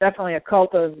 definitely a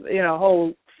cult of, a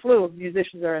whole slew of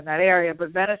musicians are in that area.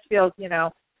 But Venice feels,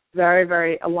 very,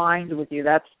 very aligned with you.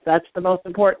 That's the most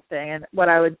important thing. And what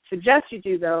I would suggest you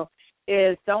do, though,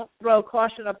 is don't throw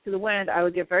caution up to the wind. I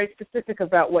would get very specific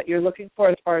about what you're looking for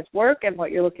as far as work and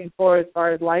what you're looking for as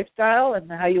far as lifestyle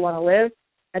and how you want to live.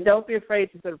 And don't be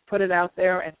afraid to sort of put it out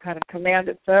there and kind of command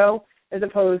it so, as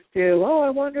opposed to, I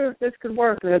wonder if this could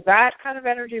work. Because that kind of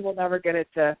energy will never get it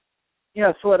to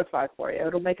solidify for you.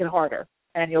 It'll make it harder,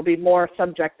 and you'll be more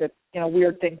subject to,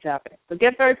 weird things happening. So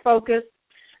get very focused,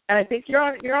 and I think you're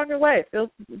on your way. It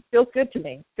feels good to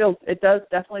me. It does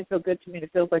definitely feel good to me.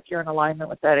 It feels like you're in alignment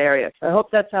with that area. So I hope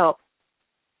that's helped.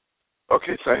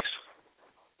 Okay, thanks.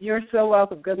 You're so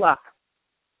welcome. Good luck.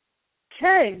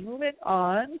 Okay, moving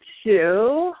on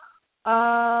to,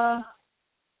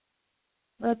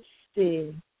 let's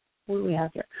see, what do we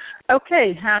have here?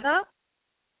 Okay, Hannah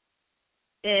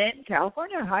in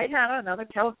California. Hi, Hannah, another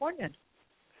Californian.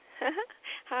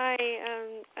 Hi,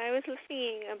 I was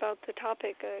listening about the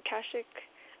topic, Akashic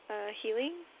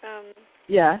healing.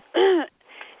 Yes.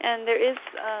 And there is,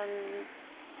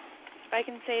 I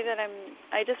can say that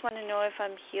I just want to know if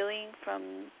I'm healing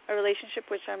from a relationship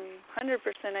which I'm 100%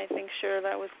 I think sure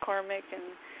that was karmic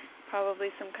and probably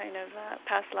some kind of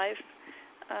past life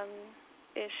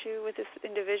issue with this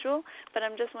individual. But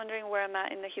I'm just wondering where I'm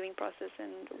at in the healing process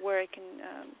and where I can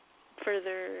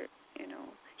further,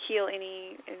 heal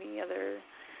any other.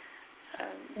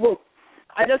 Well,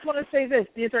 I just want to say this.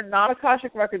 These are not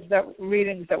Akashic records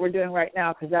readings that we're doing right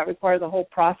now because that requires a whole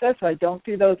process. So I don't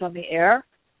do those on the air.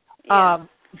 Yeah.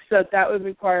 So that would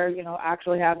require,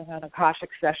 actually having an Akashic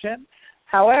session.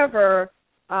 However,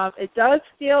 it does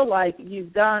feel like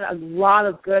you've done a lot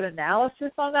of good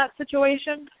analysis on that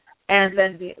situation. And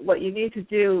then what you need to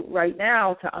do right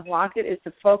now to unlock it is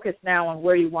to focus now on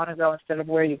where you want to go instead of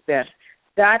where you've been.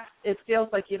 It feels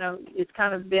like, it's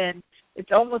kind of been,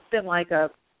 it's almost been like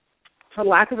for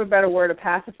lack of a better word, a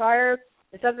pacifier.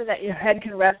 It's something that your head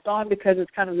can rest on because it's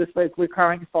kind of this like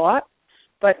recurring thought.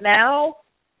 But now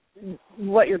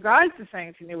what your guides are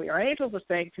saying to me, what your angels are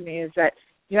saying to me is that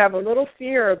you have a little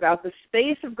fear about the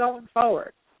space of going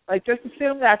forward. Like just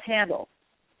assume that's handled.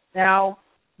 Now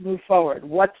move forward.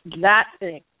 What's that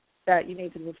thing that you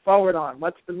need to move forward on?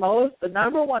 What's the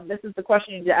number one, this is the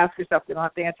question you need to ask yourself. You don't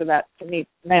have to answer that to me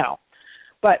now.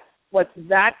 But what's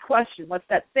that question? What's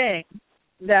that thing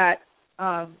that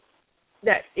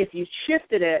if you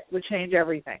shifted it would change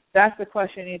everything? That's the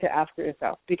question you need to ask for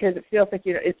yourself because it feels like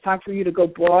it's time for you to go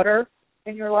broader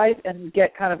in your life and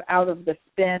get kind of out of the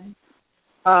spin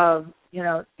of,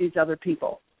 these other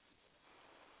people.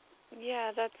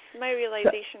 Yeah, that's my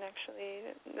realization, actually.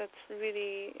 That's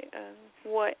really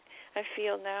what I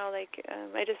feel now. Like,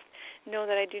 I just know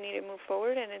that I do need to move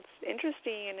forward, and it's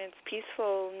interesting and it's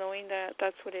peaceful knowing that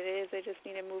that's what it is. I just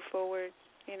need to move forward,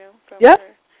 from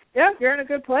there. Yeah, you're in a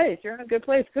good place.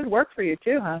 Good work for you,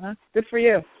 too, Hannah. Good for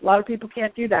you. A lot of people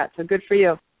can't do that, so good for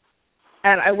you.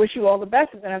 And I wish you all the best.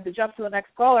 I'm going to have to jump to the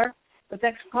next caller, but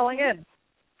thanks for calling in.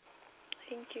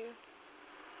 Thank you.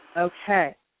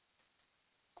 Okay.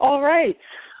 All right.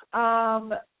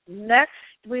 Next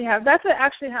we have,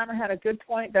 actually Hannah had a good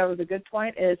point. That was a good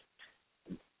point, is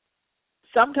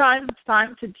sometimes it's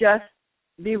time to just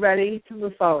be ready to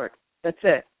move forward. That's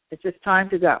it. It's just time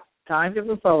to go. Time to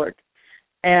move forward.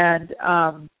 And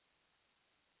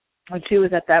she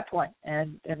was at that point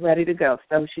and ready to go.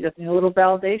 So she just needs a little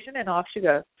validation and off she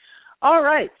goes. All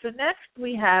right. So next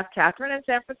we have Catherine in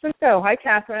San Francisco. Hi,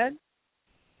 Catherine.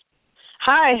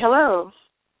 Hi. Hello.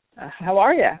 How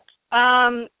are you?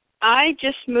 I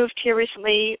just moved here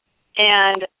recently,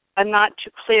 and I'm not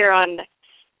too clear on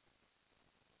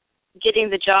getting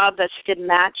the job that's a good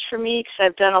match for me because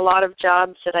I've done a lot of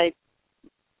jobs that I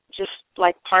just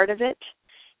like part of it,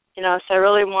 so I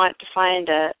really want to find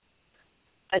a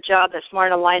job that's more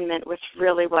in alignment with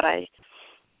really what I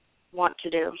want to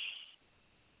do.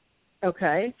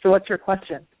 Okay. So what's your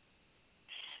question?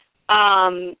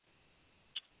 Well,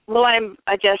 I'm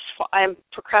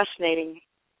procrastinating.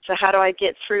 So how do I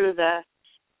get through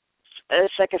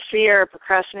it's like a fear or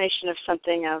procrastination of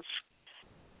something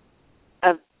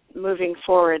of moving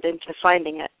forward into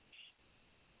finding it.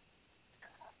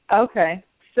 Okay.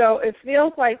 So it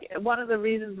feels like one of the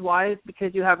reasons why is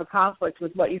because you have a conflict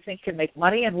with what you think can make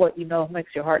money and what you know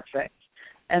makes your heart sing.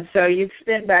 And so you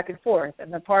spin back and forth,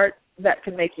 and the part that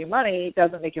can make you money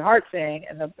doesn't make your heart sing,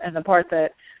 and the part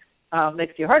that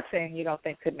makes your heart sing you don't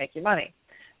think could make you money.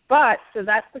 But, so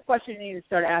that's the question you need to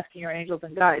start asking your angels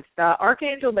and guides. The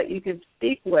archangel that you can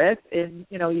speak with is,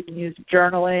 you can use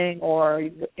journaling or,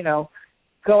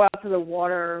 go out to the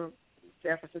water.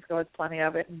 San Francisco has plenty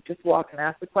of it, and just walk and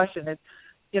ask the question. It's,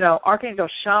 Archangel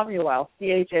Chamuel,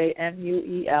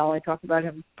 Chamuel. I talk about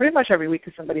him pretty much every week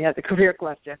because somebody has a career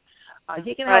question.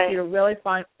 He can help you to really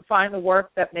find the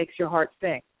work that makes your heart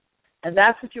sing. And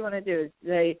that's what you want to do is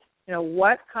say,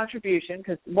 what contribution,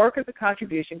 because work is a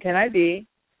contribution, can I be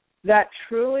that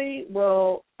truly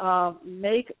will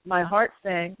make my heart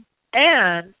sing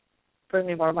and bring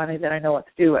me more money than I know what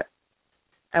to do with.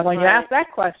 And when you ask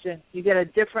that question, you get a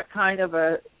different kind of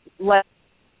a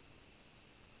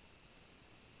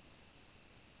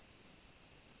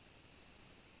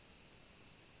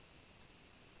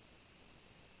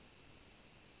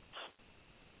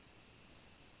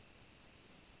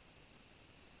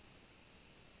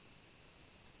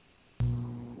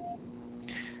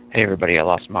Hey, everybody, I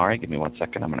lost Mari. Give me 1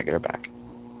 second. I'm going to get her back.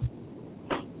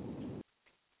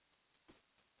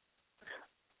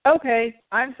 Okay,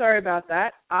 I'm sorry about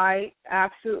that. I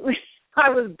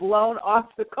was blown off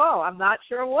the call. I'm not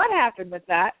sure what happened with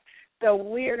that. So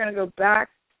we are going to go back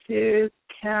to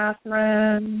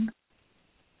Catherine.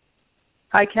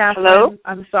 Hi, Catherine. Hello?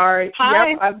 I'm sorry. Hi.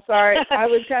 Yep, I'm sorry. I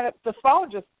was the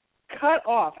phone just cut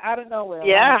off out of nowhere.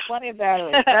 Yeah. Plenty of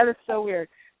battery. That is so weird.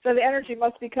 So the energy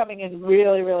must be coming in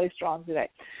really, really strong today.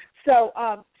 So,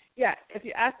 if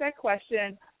you ask that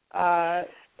question,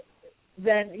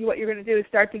 then what you're going to do is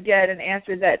start to get an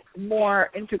answer that's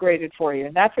more integrated for you.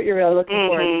 And that's what you're really looking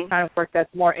for, is kind of work that's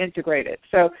more integrated.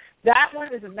 So that one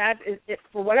is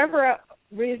for whatever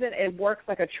reason, it works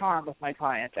like a charm with my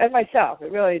clients and myself.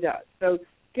 It really does. So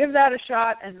give that a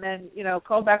shot, and then,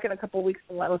 call back in a couple of weeks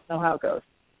and let us know how it goes.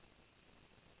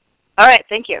 All right.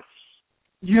 Thank you.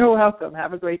 You're welcome.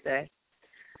 Have a great day.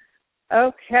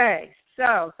 Okay.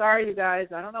 So, sorry, you guys.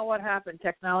 I don't know what happened.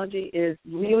 Technology is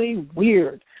really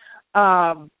weird.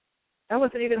 I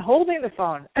wasn't even holding the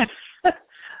phone.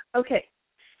 Okay.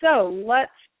 So,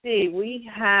 let's see. We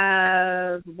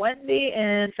have Wendy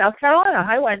in South Carolina.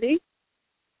 Hi, Wendy.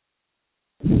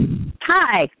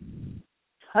 Hi.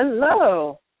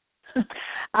 Hello.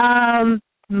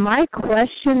 My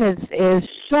question is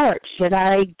short. Should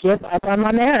I give up on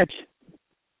my marriage?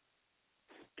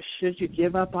 Should you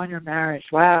give up on your marriage?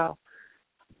 Wow.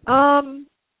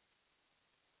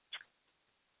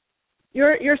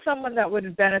 You're someone that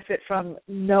would benefit from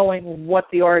knowing what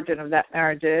the origin of that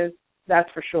marriage is. That's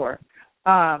for sure.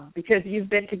 Because you've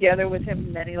been together with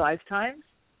him many lifetimes.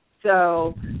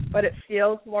 So, but it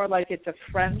feels more like it's a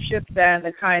friendship than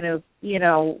the kind of,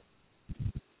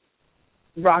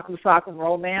 rock and sock and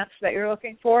romance that you're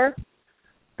looking for.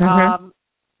 Mm-hmm.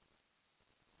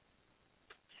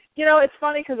 It's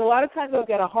funny because a lot of times they'll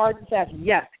get a hard and fast,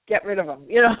 yes, get rid of them,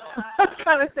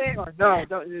 kind of thing, or no,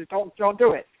 don't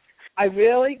do it. I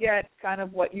really get kind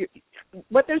of what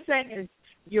they're saying is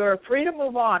you're free to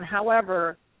move on.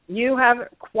 However, you haven't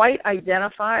quite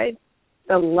identified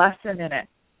the lesson in it.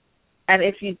 And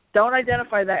if you don't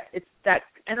identify that, it's that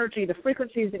energy, the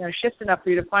frequencies are going to shift enough for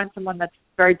you to find someone that's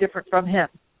very different from him.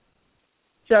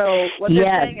 So what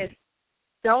they're saying is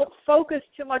don't focus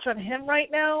too much on him right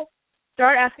now.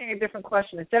 Start asking a different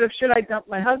question. Instead of should I dump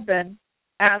my husband,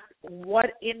 ask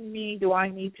what in me do I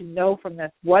need to know from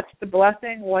this? What's the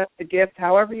blessing? What's the gift?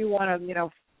 However you want to,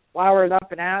 flower it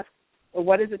up and ask, or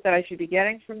what is it that I should be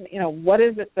getting from, what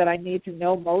is it that I need to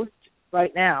know most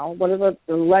right now? What are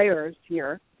the layers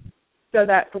here so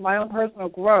that for my own personal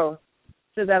growth,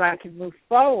 so that I can move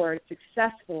forward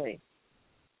successfully?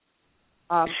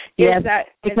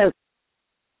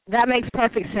 That makes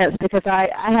perfect sense because I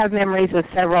have memories of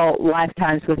several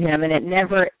lifetimes with him, and it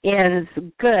never ends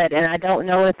good. And I don't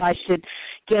know if I should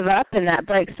give up and that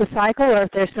breaks the cycle, or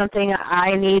if there's something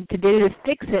I need to do to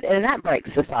fix it and that breaks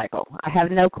the cycle. I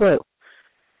have no clue.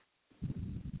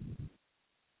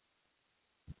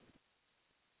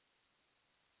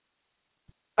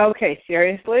 Okay,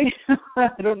 seriously? I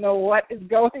don't know what is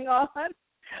going on.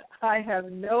 I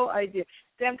have no idea.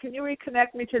 Sam, can you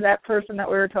reconnect me to that person that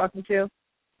we were talking to?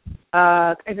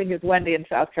 I think it's Wendy in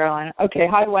South Carolina. Okay,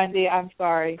 hi, Wendy. I'm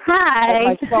sorry. Hi.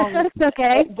 My phone, That's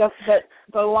okay.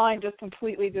 The line just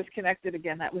completely disconnected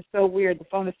again. That was so weird. The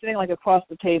phone is sitting like across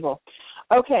the table.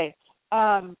 Okay.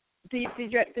 Did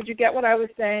you get what I was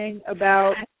saying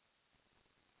about?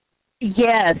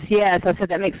 Yes. I said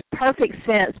that makes perfect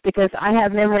sense because I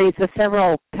have memories of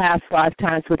several past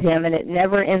lifetimes with him, and it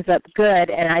never ends up good,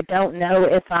 and I don't know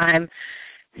if I'm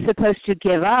supposed to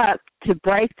give up to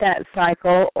break that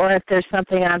cycle or if there's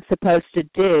something I'm supposed to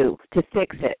do to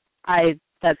fix it.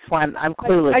 That's why I'm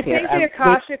clueless here. I think the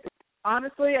Akashic,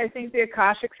 honestly, I think the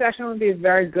Akashic session would be a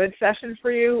very good session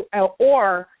for you,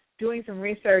 or doing some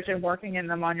research and working in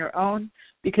them on your own,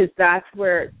 because that's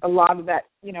where a lot of that,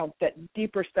 that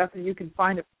deeper stuff that you can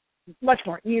find it much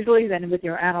more easily than with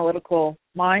your analytical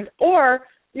mind. Or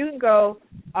you can go,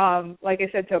 like I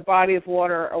said, to a body of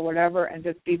water or whatever and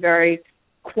just be very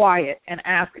quiet and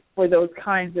ask for those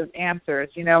kinds of answers,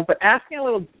 but asking a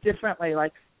little differently,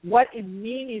 like what in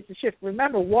me needs to shift.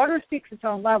 Remember, water speaks its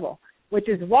own level, which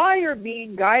is why you're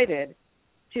being guided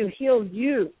to heal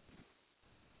you.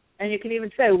 And you can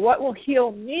even say, what will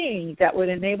heal me that would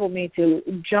enable me to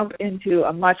jump into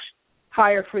a much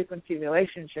higher frequency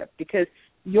relationship? Because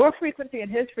your frequency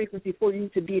and his frequency for you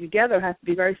to be together has to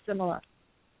be very similar.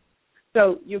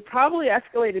 So you probably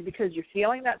escalated because you're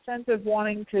feeling that sense of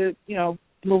wanting to,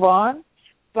 move on,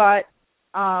 but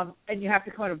and you have to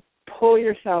kind of pull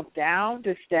yourself down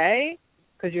to stay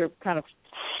because you're kind of,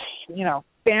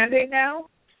 expanding now.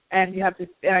 And you have to,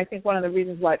 and I think one of the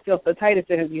reasons why it feels so tight is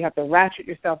because you have to ratchet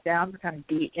yourself down to kind of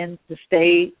be in, to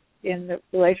stay in the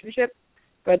relationship.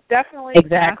 But definitely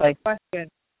exactly. Ask the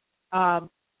question,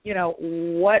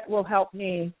 what will help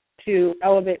me to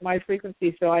elevate my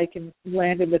frequency so I can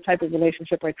land in the type of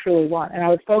relationship I truly want? And I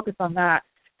would focus on that.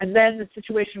 And then the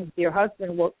situation with your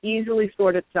husband will easily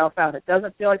sort itself out. It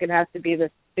doesn't feel like it has to be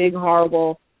this big,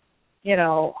 horrible,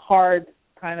 hard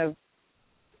kind of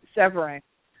severing.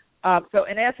 So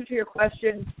in answer to your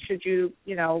question, should you,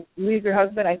 leave your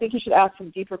husband, I think you should ask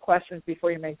some deeper questions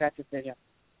before you make that decision.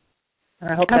 And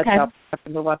I hope that helps. I have to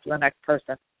move on to the next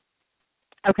person.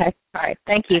 Okay. All right.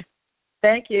 Thank you.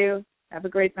 Thank you. Have a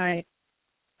great night.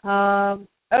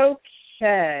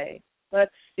 Okay.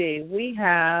 Let's see. We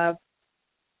have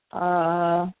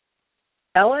Ellen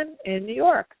in New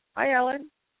York. Hi, Ellen.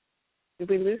 Did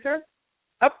we lose her?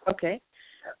 Oh, okay.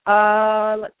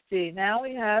 Let's see. Now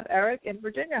we have Eric in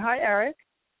Virginia. Hi, Eric.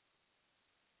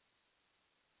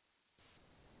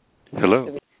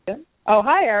 Hello. Oh,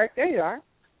 hi, Eric. There you are.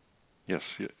 Yes.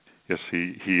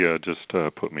 He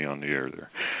just put me on the air there.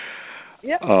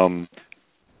 Yep.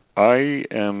 I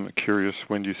am curious,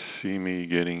 when you see me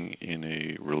getting in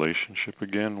a relationship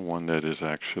again, one that is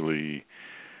actually,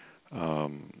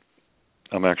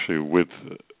 I'm actually with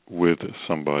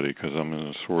somebody, because I'm in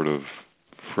a sort of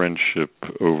friendship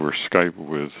over Skype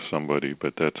with somebody,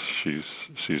 but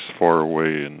she's far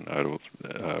away, and I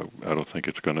don't think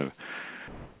it's going to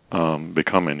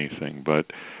become anything. But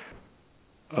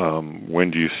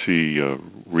when do you see a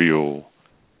real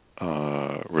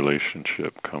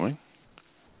relationship coming?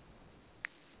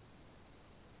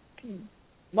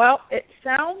 Well, it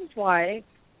sounds like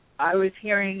I was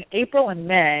hearing April and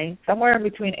May. Somewhere in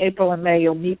between April and May,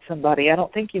 you'll meet somebody. I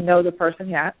don't think you know the person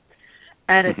yet.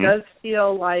 And it does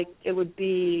feel like it would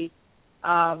be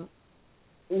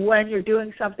when you're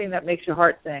doing something that makes your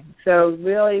heart sing. So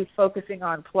really focusing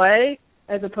on play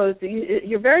as opposed to,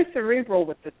 you're very cerebral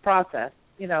with this process,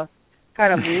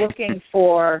 kind of looking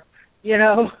for,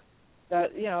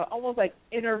 almost like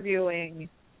interviewing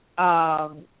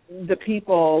the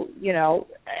people,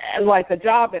 like a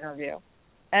job interview.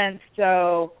 And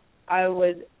so I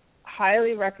would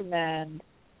highly recommend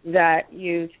that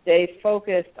you stay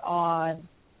focused on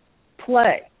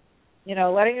play,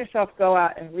 letting yourself go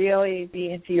out and really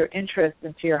be into your interests,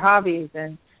 into your hobbies,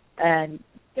 and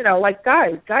like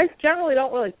guys generally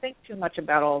don't really think too much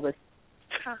about all this.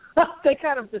 They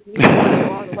kind of just move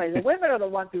along the way. The women are the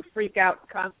ones who freak out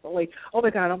constantly. Oh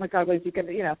my God, wait, you can,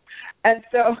 and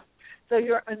so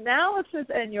your analysis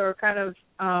and your kind of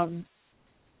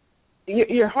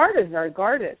your heart is very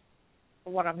guarded.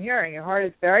 From what I'm hearing, your heart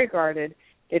is very guarded.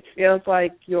 It feels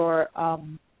like you're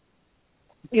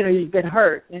you've been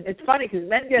hurt. And it's funny because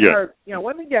men get hurt,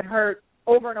 women get hurt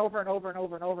over and over and over and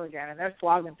over and over again, and they're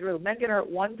slogging through. Men get hurt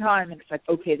one time, and it's like,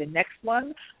 okay, the next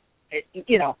one,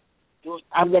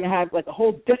 I'm going to have like a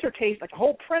whole dissertation, like a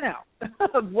whole printout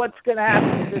of what's going to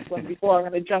happen in this one before I'm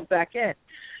going to jump back in.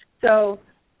 So,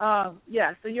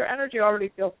 so your energy already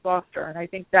feels softer, and I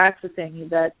think that's the thing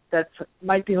that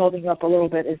might be holding you up a little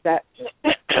bit is that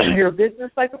your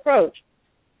business-like approach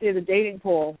to the dating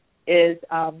pool is,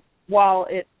 while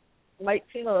it might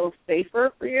seem a little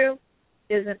safer for you,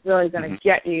 isn't really going to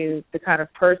get you the kind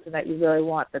of person that you really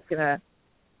want that's going to,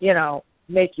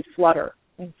 make you flutter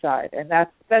inside. And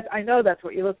that's I know that's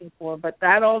what you're looking for, but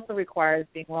that also requires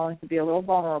being willing to be a little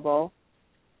vulnerable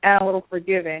and a little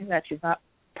forgiving that she's not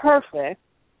perfect.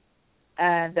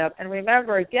 And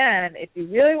remember, again, if you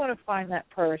really want to find that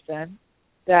person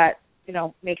that,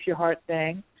 makes your heart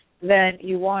sing, then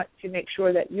you want to make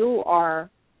sure that you are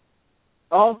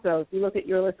also, if you look at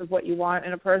your list of what you want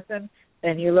in a person,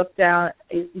 then you look down,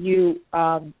 you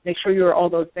make sure you're all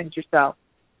those things yourself.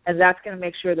 And that's going to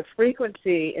make sure the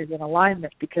frequency is in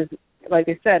alignment because, like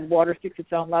I said, water seeks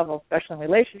its own level, especially in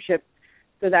relationships.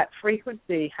 So that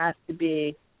frequency has to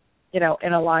be,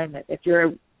 in alignment. If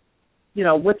you're,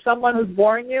 with someone who's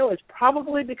boring you, it's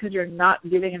probably because you're not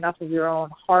giving enough of your own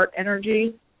heart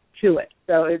energy to it.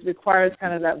 So it requires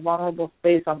kind of that vulnerable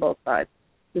space on both sides.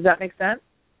 Does that make sense?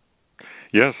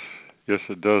 Yes,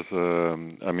 it does.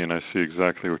 I see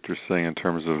exactly what you're saying in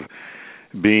terms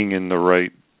of being in the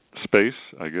right space,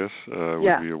 I guess,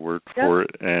 would be a word for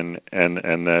it, and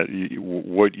that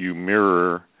what you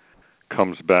mirror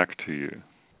comes back to you.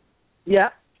 Yeah,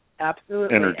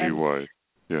 absolutely. Energy-wise,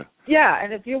 Yeah,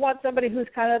 and if you want somebody who's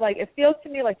kind of like, it feels to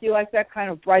me like you like that kind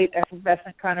of bright,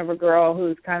 effervescent kind of a girl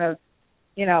who's kind of,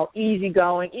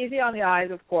 easygoing, easy on the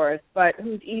eyes, of course, but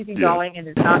who's easygoing and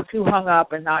is not too hung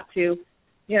up and not too,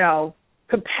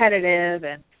 competitive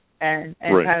and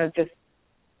kind of just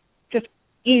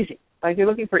easy. Like you're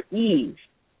looking for ease.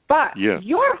 But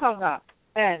you're hung up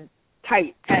and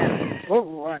tight and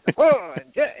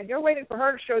you're waiting for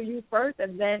her to show you first,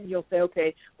 and then you'll say,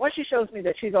 okay, once she shows me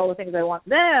that she's all the things I want,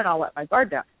 then I'll let my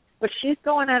guard down. But she's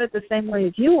going at it the same way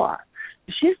as you are.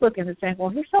 She's looking and saying, well,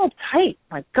 he's so tight.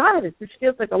 My God, this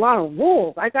feels like a lot of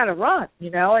rules. I got to run,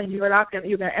 and you're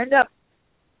going to end up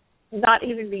not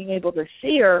even being able to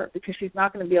see her because she's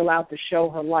not going to be allowed to show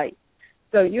her light.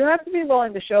 So you have to be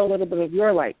willing to show a little bit of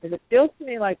your light, because it feels to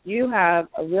me like you have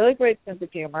a really great sense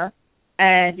of humor,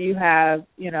 and you have,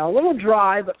 a little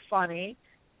dry but funny,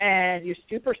 and you're a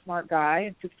super smart guy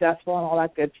and successful and all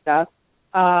that good stuff.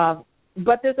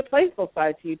 But there's a playful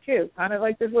side to you, too, kind of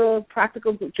like this little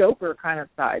practical joker kind of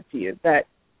side to you that,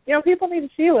 people need to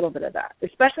see a little bit of that,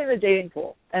 especially in the dating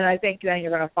pool. And I think then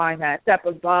you're going to find that step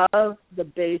above the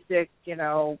basic,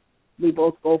 we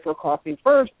both go for coffee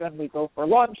first, then we go for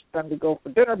lunch, then we go for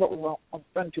dinner, but we won't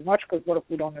spend too much because what if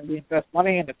we don't invest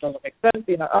money and it doesn't make sense?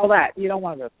 All that. You don't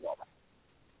want to go through all that.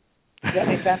 Does that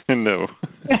make sense? No.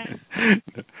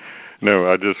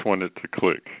 No, I just want it to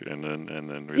click, and then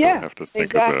we don't have to think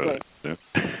about it.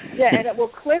 Yeah, and it will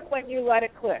click when you let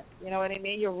it click. You know what I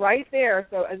mean? You're right there.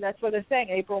 So, and that's what they're saying.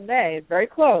 April, May is very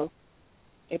close.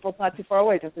 April's not too far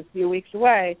away, just a few weeks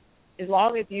away. As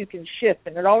long as you can shift,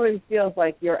 and it already feels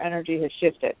like your energy has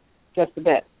shifted just a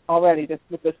bit already, just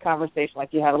with this conversation, like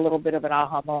you had a little bit of an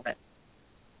aha moment.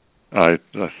 I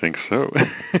think so.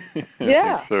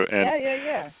 Yeah. I think so. And,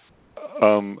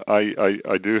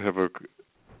 I do have a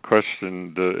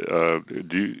question.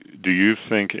 Do you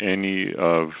think any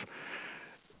of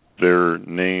their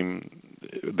name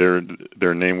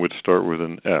would start with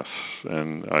an S?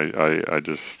 And I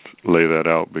just lay that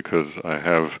out because I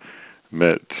have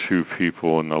met two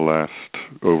people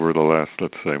over the last,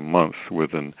 let's say, month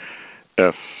with an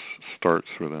S starts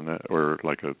with an, or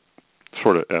like a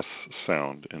sort of S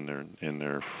sound in their.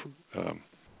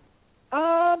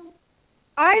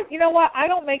 You know what? I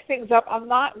don't make things up. I'm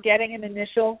not getting an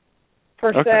initial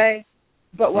per se,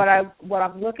 but what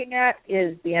I'm looking at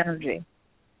is the energy,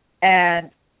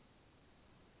 and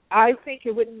I think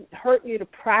it wouldn't hurt you to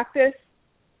practice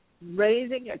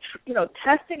raising,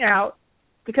 testing out.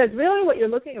 Because really what you're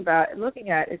looking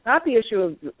at is not the issue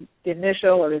of the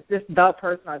initial or is this the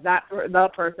person or that the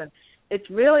person. It's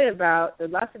really about, the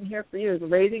lesson here for you is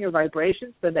raising your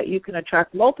vibration so that you can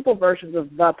attract multiple versions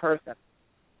of the person.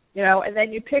 And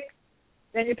then you pick,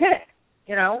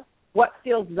 what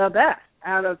feels the best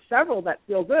out of several that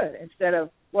feel good instead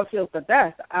of what feels the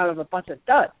best out of a bunch of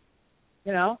duds.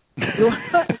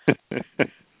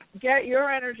 get your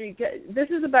energy. This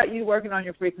is about you working on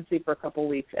your frequency for a couple of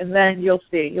weeks, and then you'll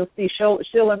see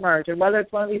she'll emerge. And whether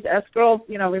it's one of these S girls,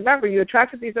 remember you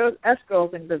attracted these S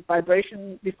girls in the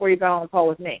vibration before you got on the call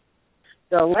with me.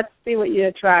 So let's see what you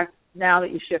attract now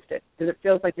that you shifted, because it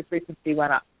feels like your frequency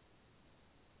went up.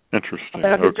 Interesting.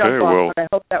 Okay, well, I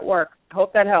hope that works. I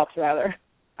hope that helps. Rather,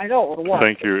 I know it'll work.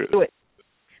 Thank you. Do it.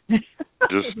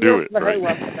 Just do it.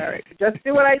 Right. Just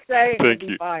do what I say. And Thank you.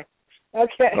 Be fine.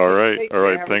 Okay. All right.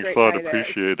 Have Thanks a lot.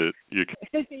 Appreciate it.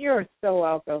 You're so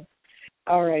welcome.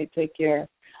 All right. Take care.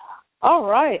 All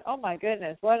right. Oh, my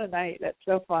goodness. What a night. That's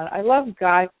so fun. I love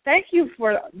guys. Thank you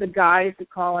for the guys who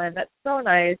call in. That's so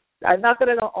nice. Not that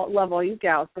I don't love all you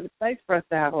gals, but it's nice for us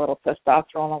to have a little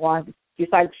testosterone along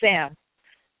besides Sam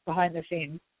behind the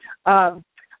scenes.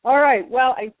 All right.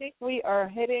 Well, I think we are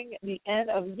hitting the end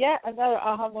of yet another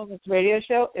Aha Moments radio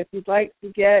show. If you'd like to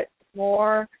get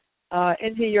more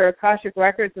into your Akashic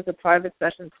Records as a private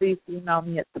session, please email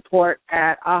me at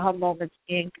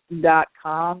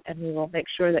support@ahamomentsinc.com, and we will make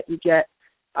sure that you get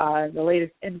the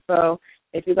latest info.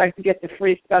 If you'd like to get the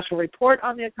free special report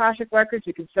on the Akashic Records,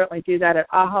 you can certainly do that at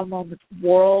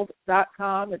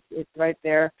ahamomentsworld.com. It's right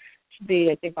there. It should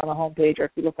be, I think, on the homepage, or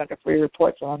if you look under free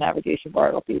reports on the navigation bar,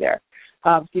 it'll be there.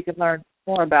 So you can learn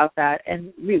more about that.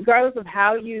 And regardless of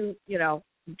how you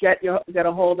get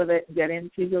a hold of it and get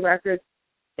into your records,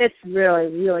 it's really,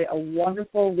 really a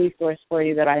wonderful resource for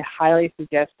you that I highly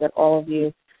suggest that all of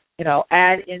you,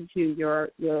 add into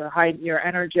your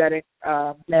energetic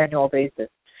manual basis.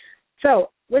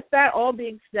 So with that all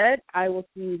being said, I will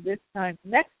see you this time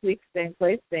next week, same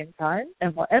place, same time,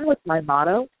 and we'll end with my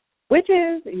motto, which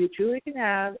is you truly can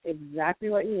have exactly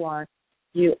what you want.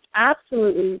 You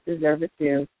absolutely deserve it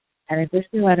too. And in this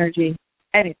new energy,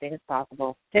 anything is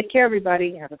possible. Take care,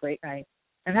 everybody. Have a great night.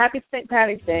 And happy St.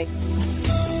 Patty's Day.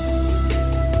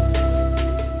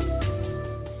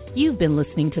 You've been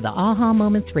listening to the Aha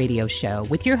Moments radio show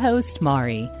with your host,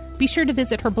 Mari. Be sure to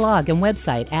visit her blog and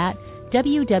website at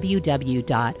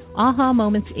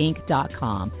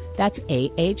www.ahamomentsinc.com. That's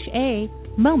AHA,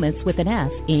 moments with an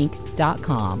S,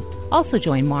 inc.com. Also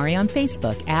join Mari on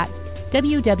Facebook at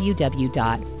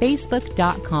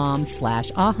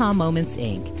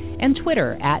www.facebook.com/ahamomentsinc and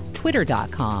Twitter at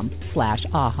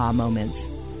twitter.com/ahamoments.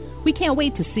 We can't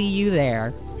wait to see you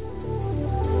there.